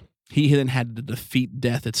 okay? He then had to defeat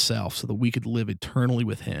death itself so that we could live eternally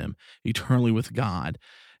with him, eternally with God,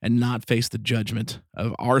 and not face the judgment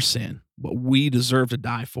of our sin, what we deserve to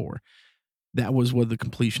die for. That was what the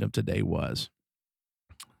completion of today was.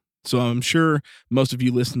 So I'm sure most of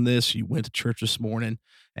you listen to this, you went to church this morning,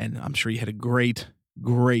 and I'm sure you had a great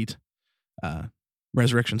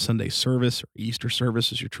Resurrection Sunday service, or Easter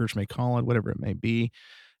service, as your church may call it, whatever it may be.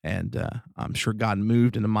 And I'm sure God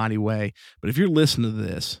moved in a mighty way. But if you're listening to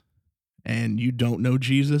this and you don't know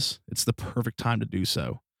Jesus, it's the perfect time to do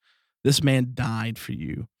so. This man died for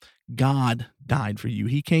you. God died for you.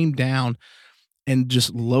 He came down and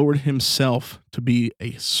just lowered himself to be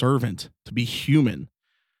a servant, to be human,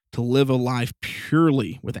 to live a life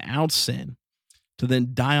purely without sin, to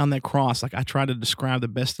then die on that cross. Like I try to describe the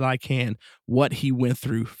best that I can what he went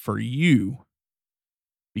through for you,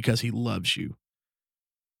 because he loves you.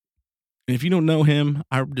 And if you don't know him,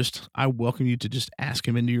 I welcome you to just ask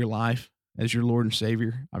him into your life as your Lord and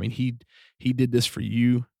Savior. I mean, he did this for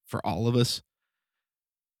you, for all of us.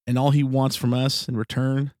 And all he wants from us in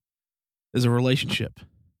return is a relationship,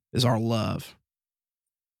 is our love,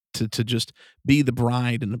 to just be the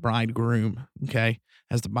bride and the bridegroom, okay,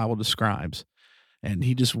 as the Bible describes. And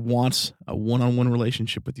he just wants a one-on-one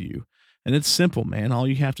relationship with you. And it's simple, man. All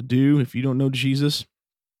you have to do, if you don't know Jesus,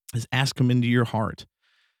 is ask him into your heart.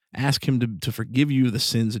 Ask him to forgive you the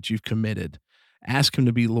sins that you've committed. Ask him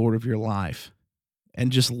to be Lord of your life,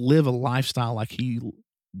 and just live a lifestyle like he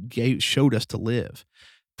showed us to live.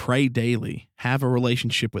 Pray daily. Have a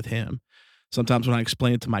relationship with him. Sometimes when I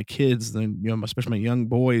explain it to my kids, then, especially my young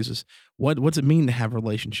boys, is what's it mean to have a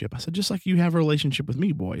relationship? I said, just like you have a relationship with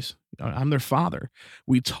me, boys. I'm their father.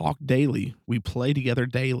 We talk daily. We play together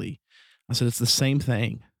daily. I said, it's the same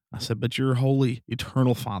thing. I said, but your holy,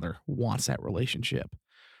 eternal Father wants that relationship.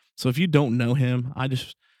 So if you don't know him, I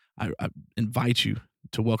invite you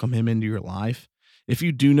to welcome him into your life. If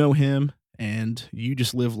you do know him and you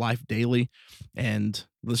just live life daily, and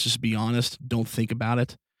let's just be honest, don't think about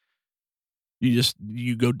it.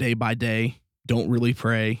 You go day by day, don't really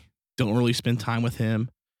pray, don't really spend time with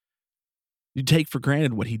him. You take for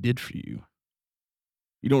granted what he did for you.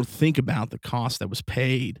 You don't think about the cost that was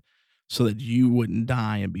paid so that you wouldn't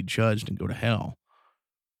die and be judged and go to hell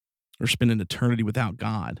or spend an eternity without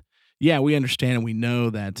God. Yeah, we understand and we know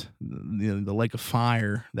that the lake of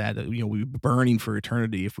fire, that we'll be burning for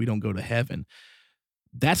eternity if we don't go to heaven.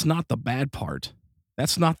 That's not the bad part.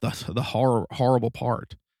 That's not the horrible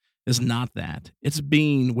part. It's not that. It's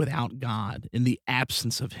being without God, in the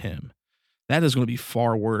absence of him. That is going to be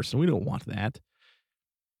far worse, and we don't want that.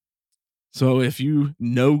 So if you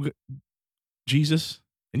know Jesus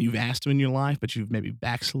and you've asked him in your life, but you've maybe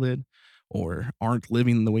backslid or aren't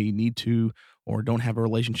living the way you need to, or don't have a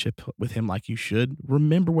relationship with him like you should,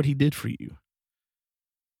 remember what he did for you.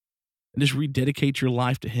 And just rededicate your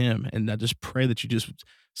life to him. And I just pray that you just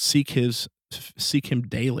seek him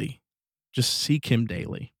daily. Just seek him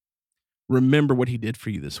daily. remember what he did for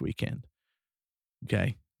you this weekend.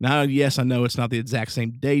 Okay. Now, yes, I know it's not the exact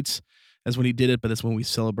same dates as when he did it, but it's when we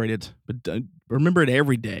celebrate it. But remember it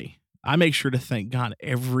every day. I make sure to thank God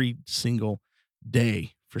every single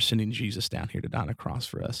day for sending Jesus down here to die on a cross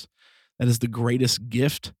for us. That is the greatest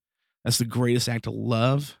gift. That's the greatest act of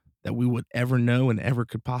love that we would ever know and ever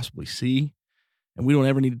could possibly see. And we don't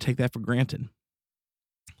ever need to take that for granted.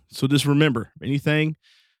 So just remember, if anything,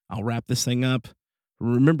 I'll wrap this thing up.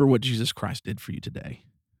 Remember what Jesus Christ did for you today.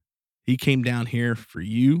 He came down here for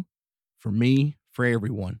you, for me, for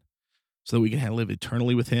everyone, so that we can live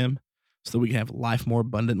eternally with him, so that we can have life more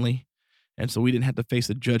abundantly, and so we didn't have to face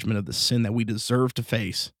the judgment of the sin that we deserve to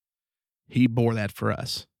face. He bore that for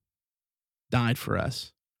us, died for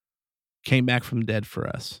us, came back from the dead for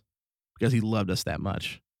us, because he loved us that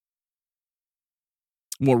much.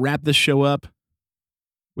 We'll wrap this show up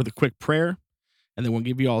with a quick prayer, and then we'll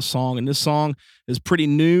give you all a song. And this song is pretty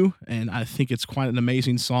new, and I think it's quite an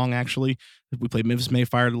amazing song, actually. We played Memphis May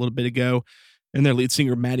Fire a little bit ago, and their lead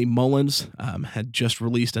singer, Maddie Mullins, had just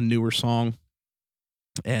released a newer song.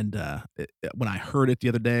 And when I heard it the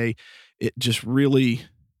other day, it just really,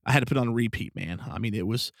 I had to put it on repeat, man. I mean,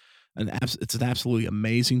 it's an absolutely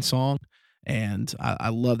amazing song, and I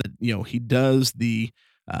love that, he does the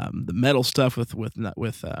metal stuff with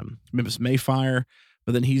Memphis May Fire,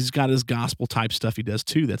 but then he's got his gospel type stuff he does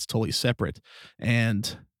too that's totally separate.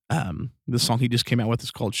 And the song he just came out with is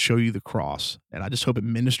called Show You the Cross, and I just hope it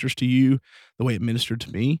ministers to you the way it ministered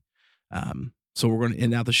to me. So we're going to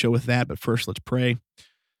end out the show with that, but first let's pray.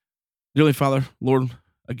 Dearly Father, Lord,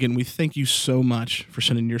 again, we thank you so much for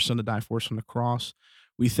sending your son to die for us on the cross.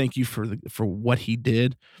 We thank you for what he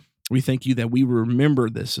did. We thank you that we remember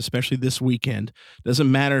this, especially this weekend. Doesn't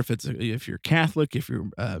matter if you're Catholic, if you're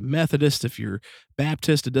Methodist, if you're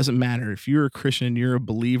Baptist, it doesn't matter. If you're a Christian, you're a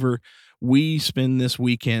believer, we spend this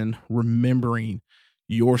weekend remembering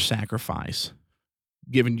your sacrifice,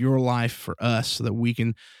 giving your life for us so that we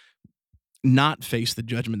can not face the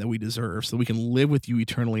judgment that we deserve, so that we can live with you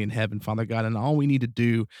eternally in heaven, Father God. And all we need to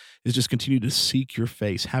do is just continue to seek your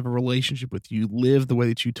face, have a relationship with you, live the way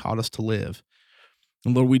that you taught us to live.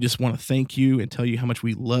 And Lord, we just want to thank you and tell you how much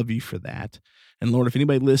we love you for that. And Lord, if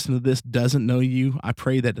anybody listening to this doesn't know you, I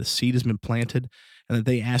pray that the seed has been planted and that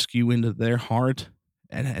they ask you into their heart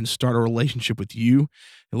and start a relationship with you.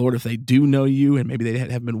 And Lord, if they do know you and maybe they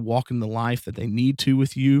haven't been walking the life that they need to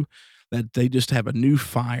with you, that they just have a new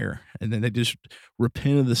fire and then they just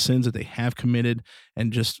repent of the sins that they have committed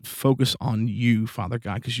and just focus on you, Father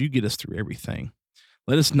God, because you get us through everything.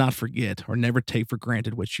 Let us not forget or never take for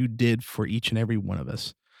granted what you did for each and every one of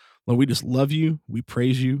us. Lord, we just love you. We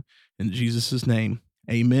praise you in Jesus' name.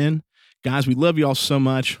 Amen. Guys, we love you all so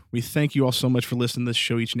much. We thank you all so much for listening to this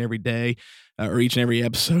show each and every day, or each and every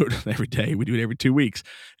episode every day. We do it every 2 weeks.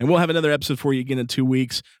 And we'll have another episode for you again in 2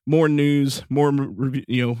 weeks. More news, more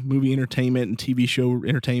movie entertainment and TV show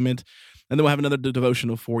entertainment. And then we'll have another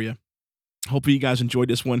devotional for you. Hopefully you guys enjoyed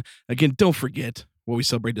this one. Again, don't forget what we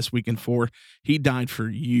celebrate this weekend for. He died for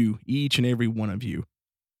you, each and every one of you.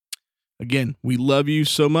 Again, we love you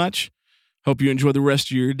so much. Hope you enjoy the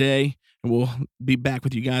rest of your day. And we'll be back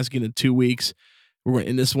with you guys again in 2 weeks. We're going to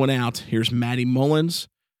end this one out. Here's Maddie Mullins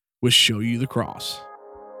with Show You the Cross.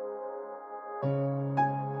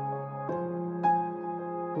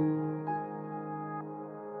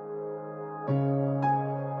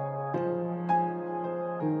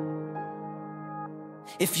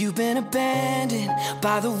 If you've been abandoned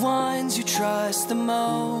by the ones you trust the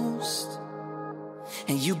most,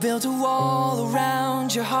 and you built a wall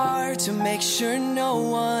around your heart to make sure no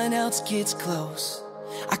one else gets close,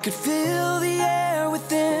 I could fill the air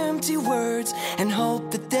with empty words and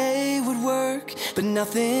hope that they would work, but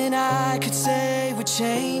nothing I could say would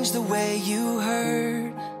change the way you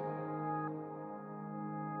hurt.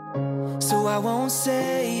 So I won't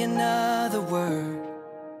say another word.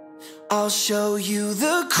 I'll show you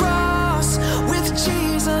the cross with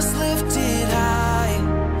Jesus lifted high.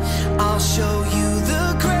 I'll show you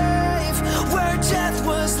the grave where death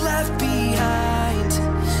was left behind.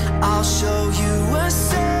 I'll show you a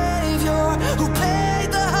Savior who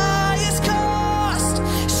paid the highest cost.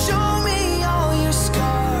 Show me all your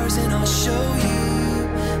scars and I'll show you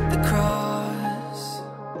the cross.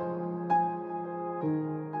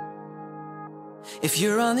 If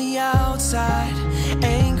you're on the outside,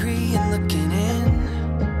 angry and looking in,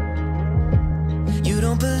 you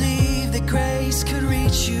don't believe that grace could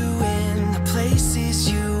reach you in the places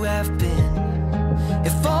you have been.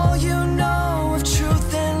 If all you know of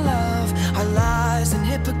truth and love are lies and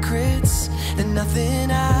hypocrites, then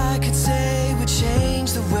nothing I could say would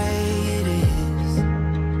change the way it is.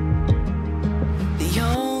 The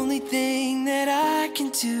only thing can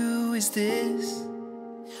do is this.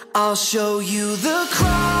 I'll show you the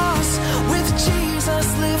cross with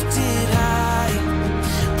Jesus lifted high.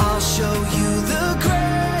 I'll show you the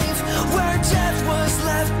grave where death was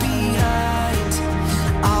left behind.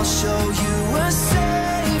 I'll show you a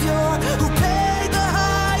Savior who paid the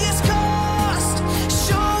highest cost.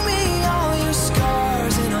 Show me all your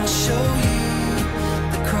scars and I'll show you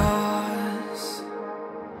the cross.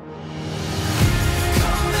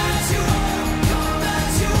 Come as you are,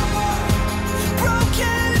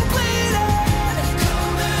 broken and bleeding.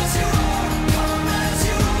 Come as you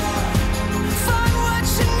are, find what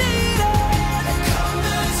you needed. Come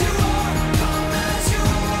as you are,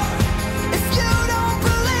 if you don't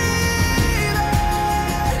believe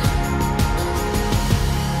it.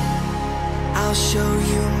 I'll show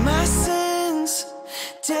you my sins,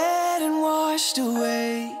 dead and washed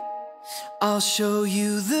away. I'll show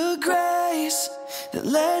you the grace that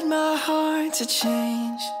led my heart to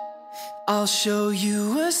change. I'll show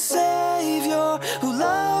you a Savior who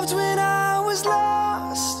loved when I was lost.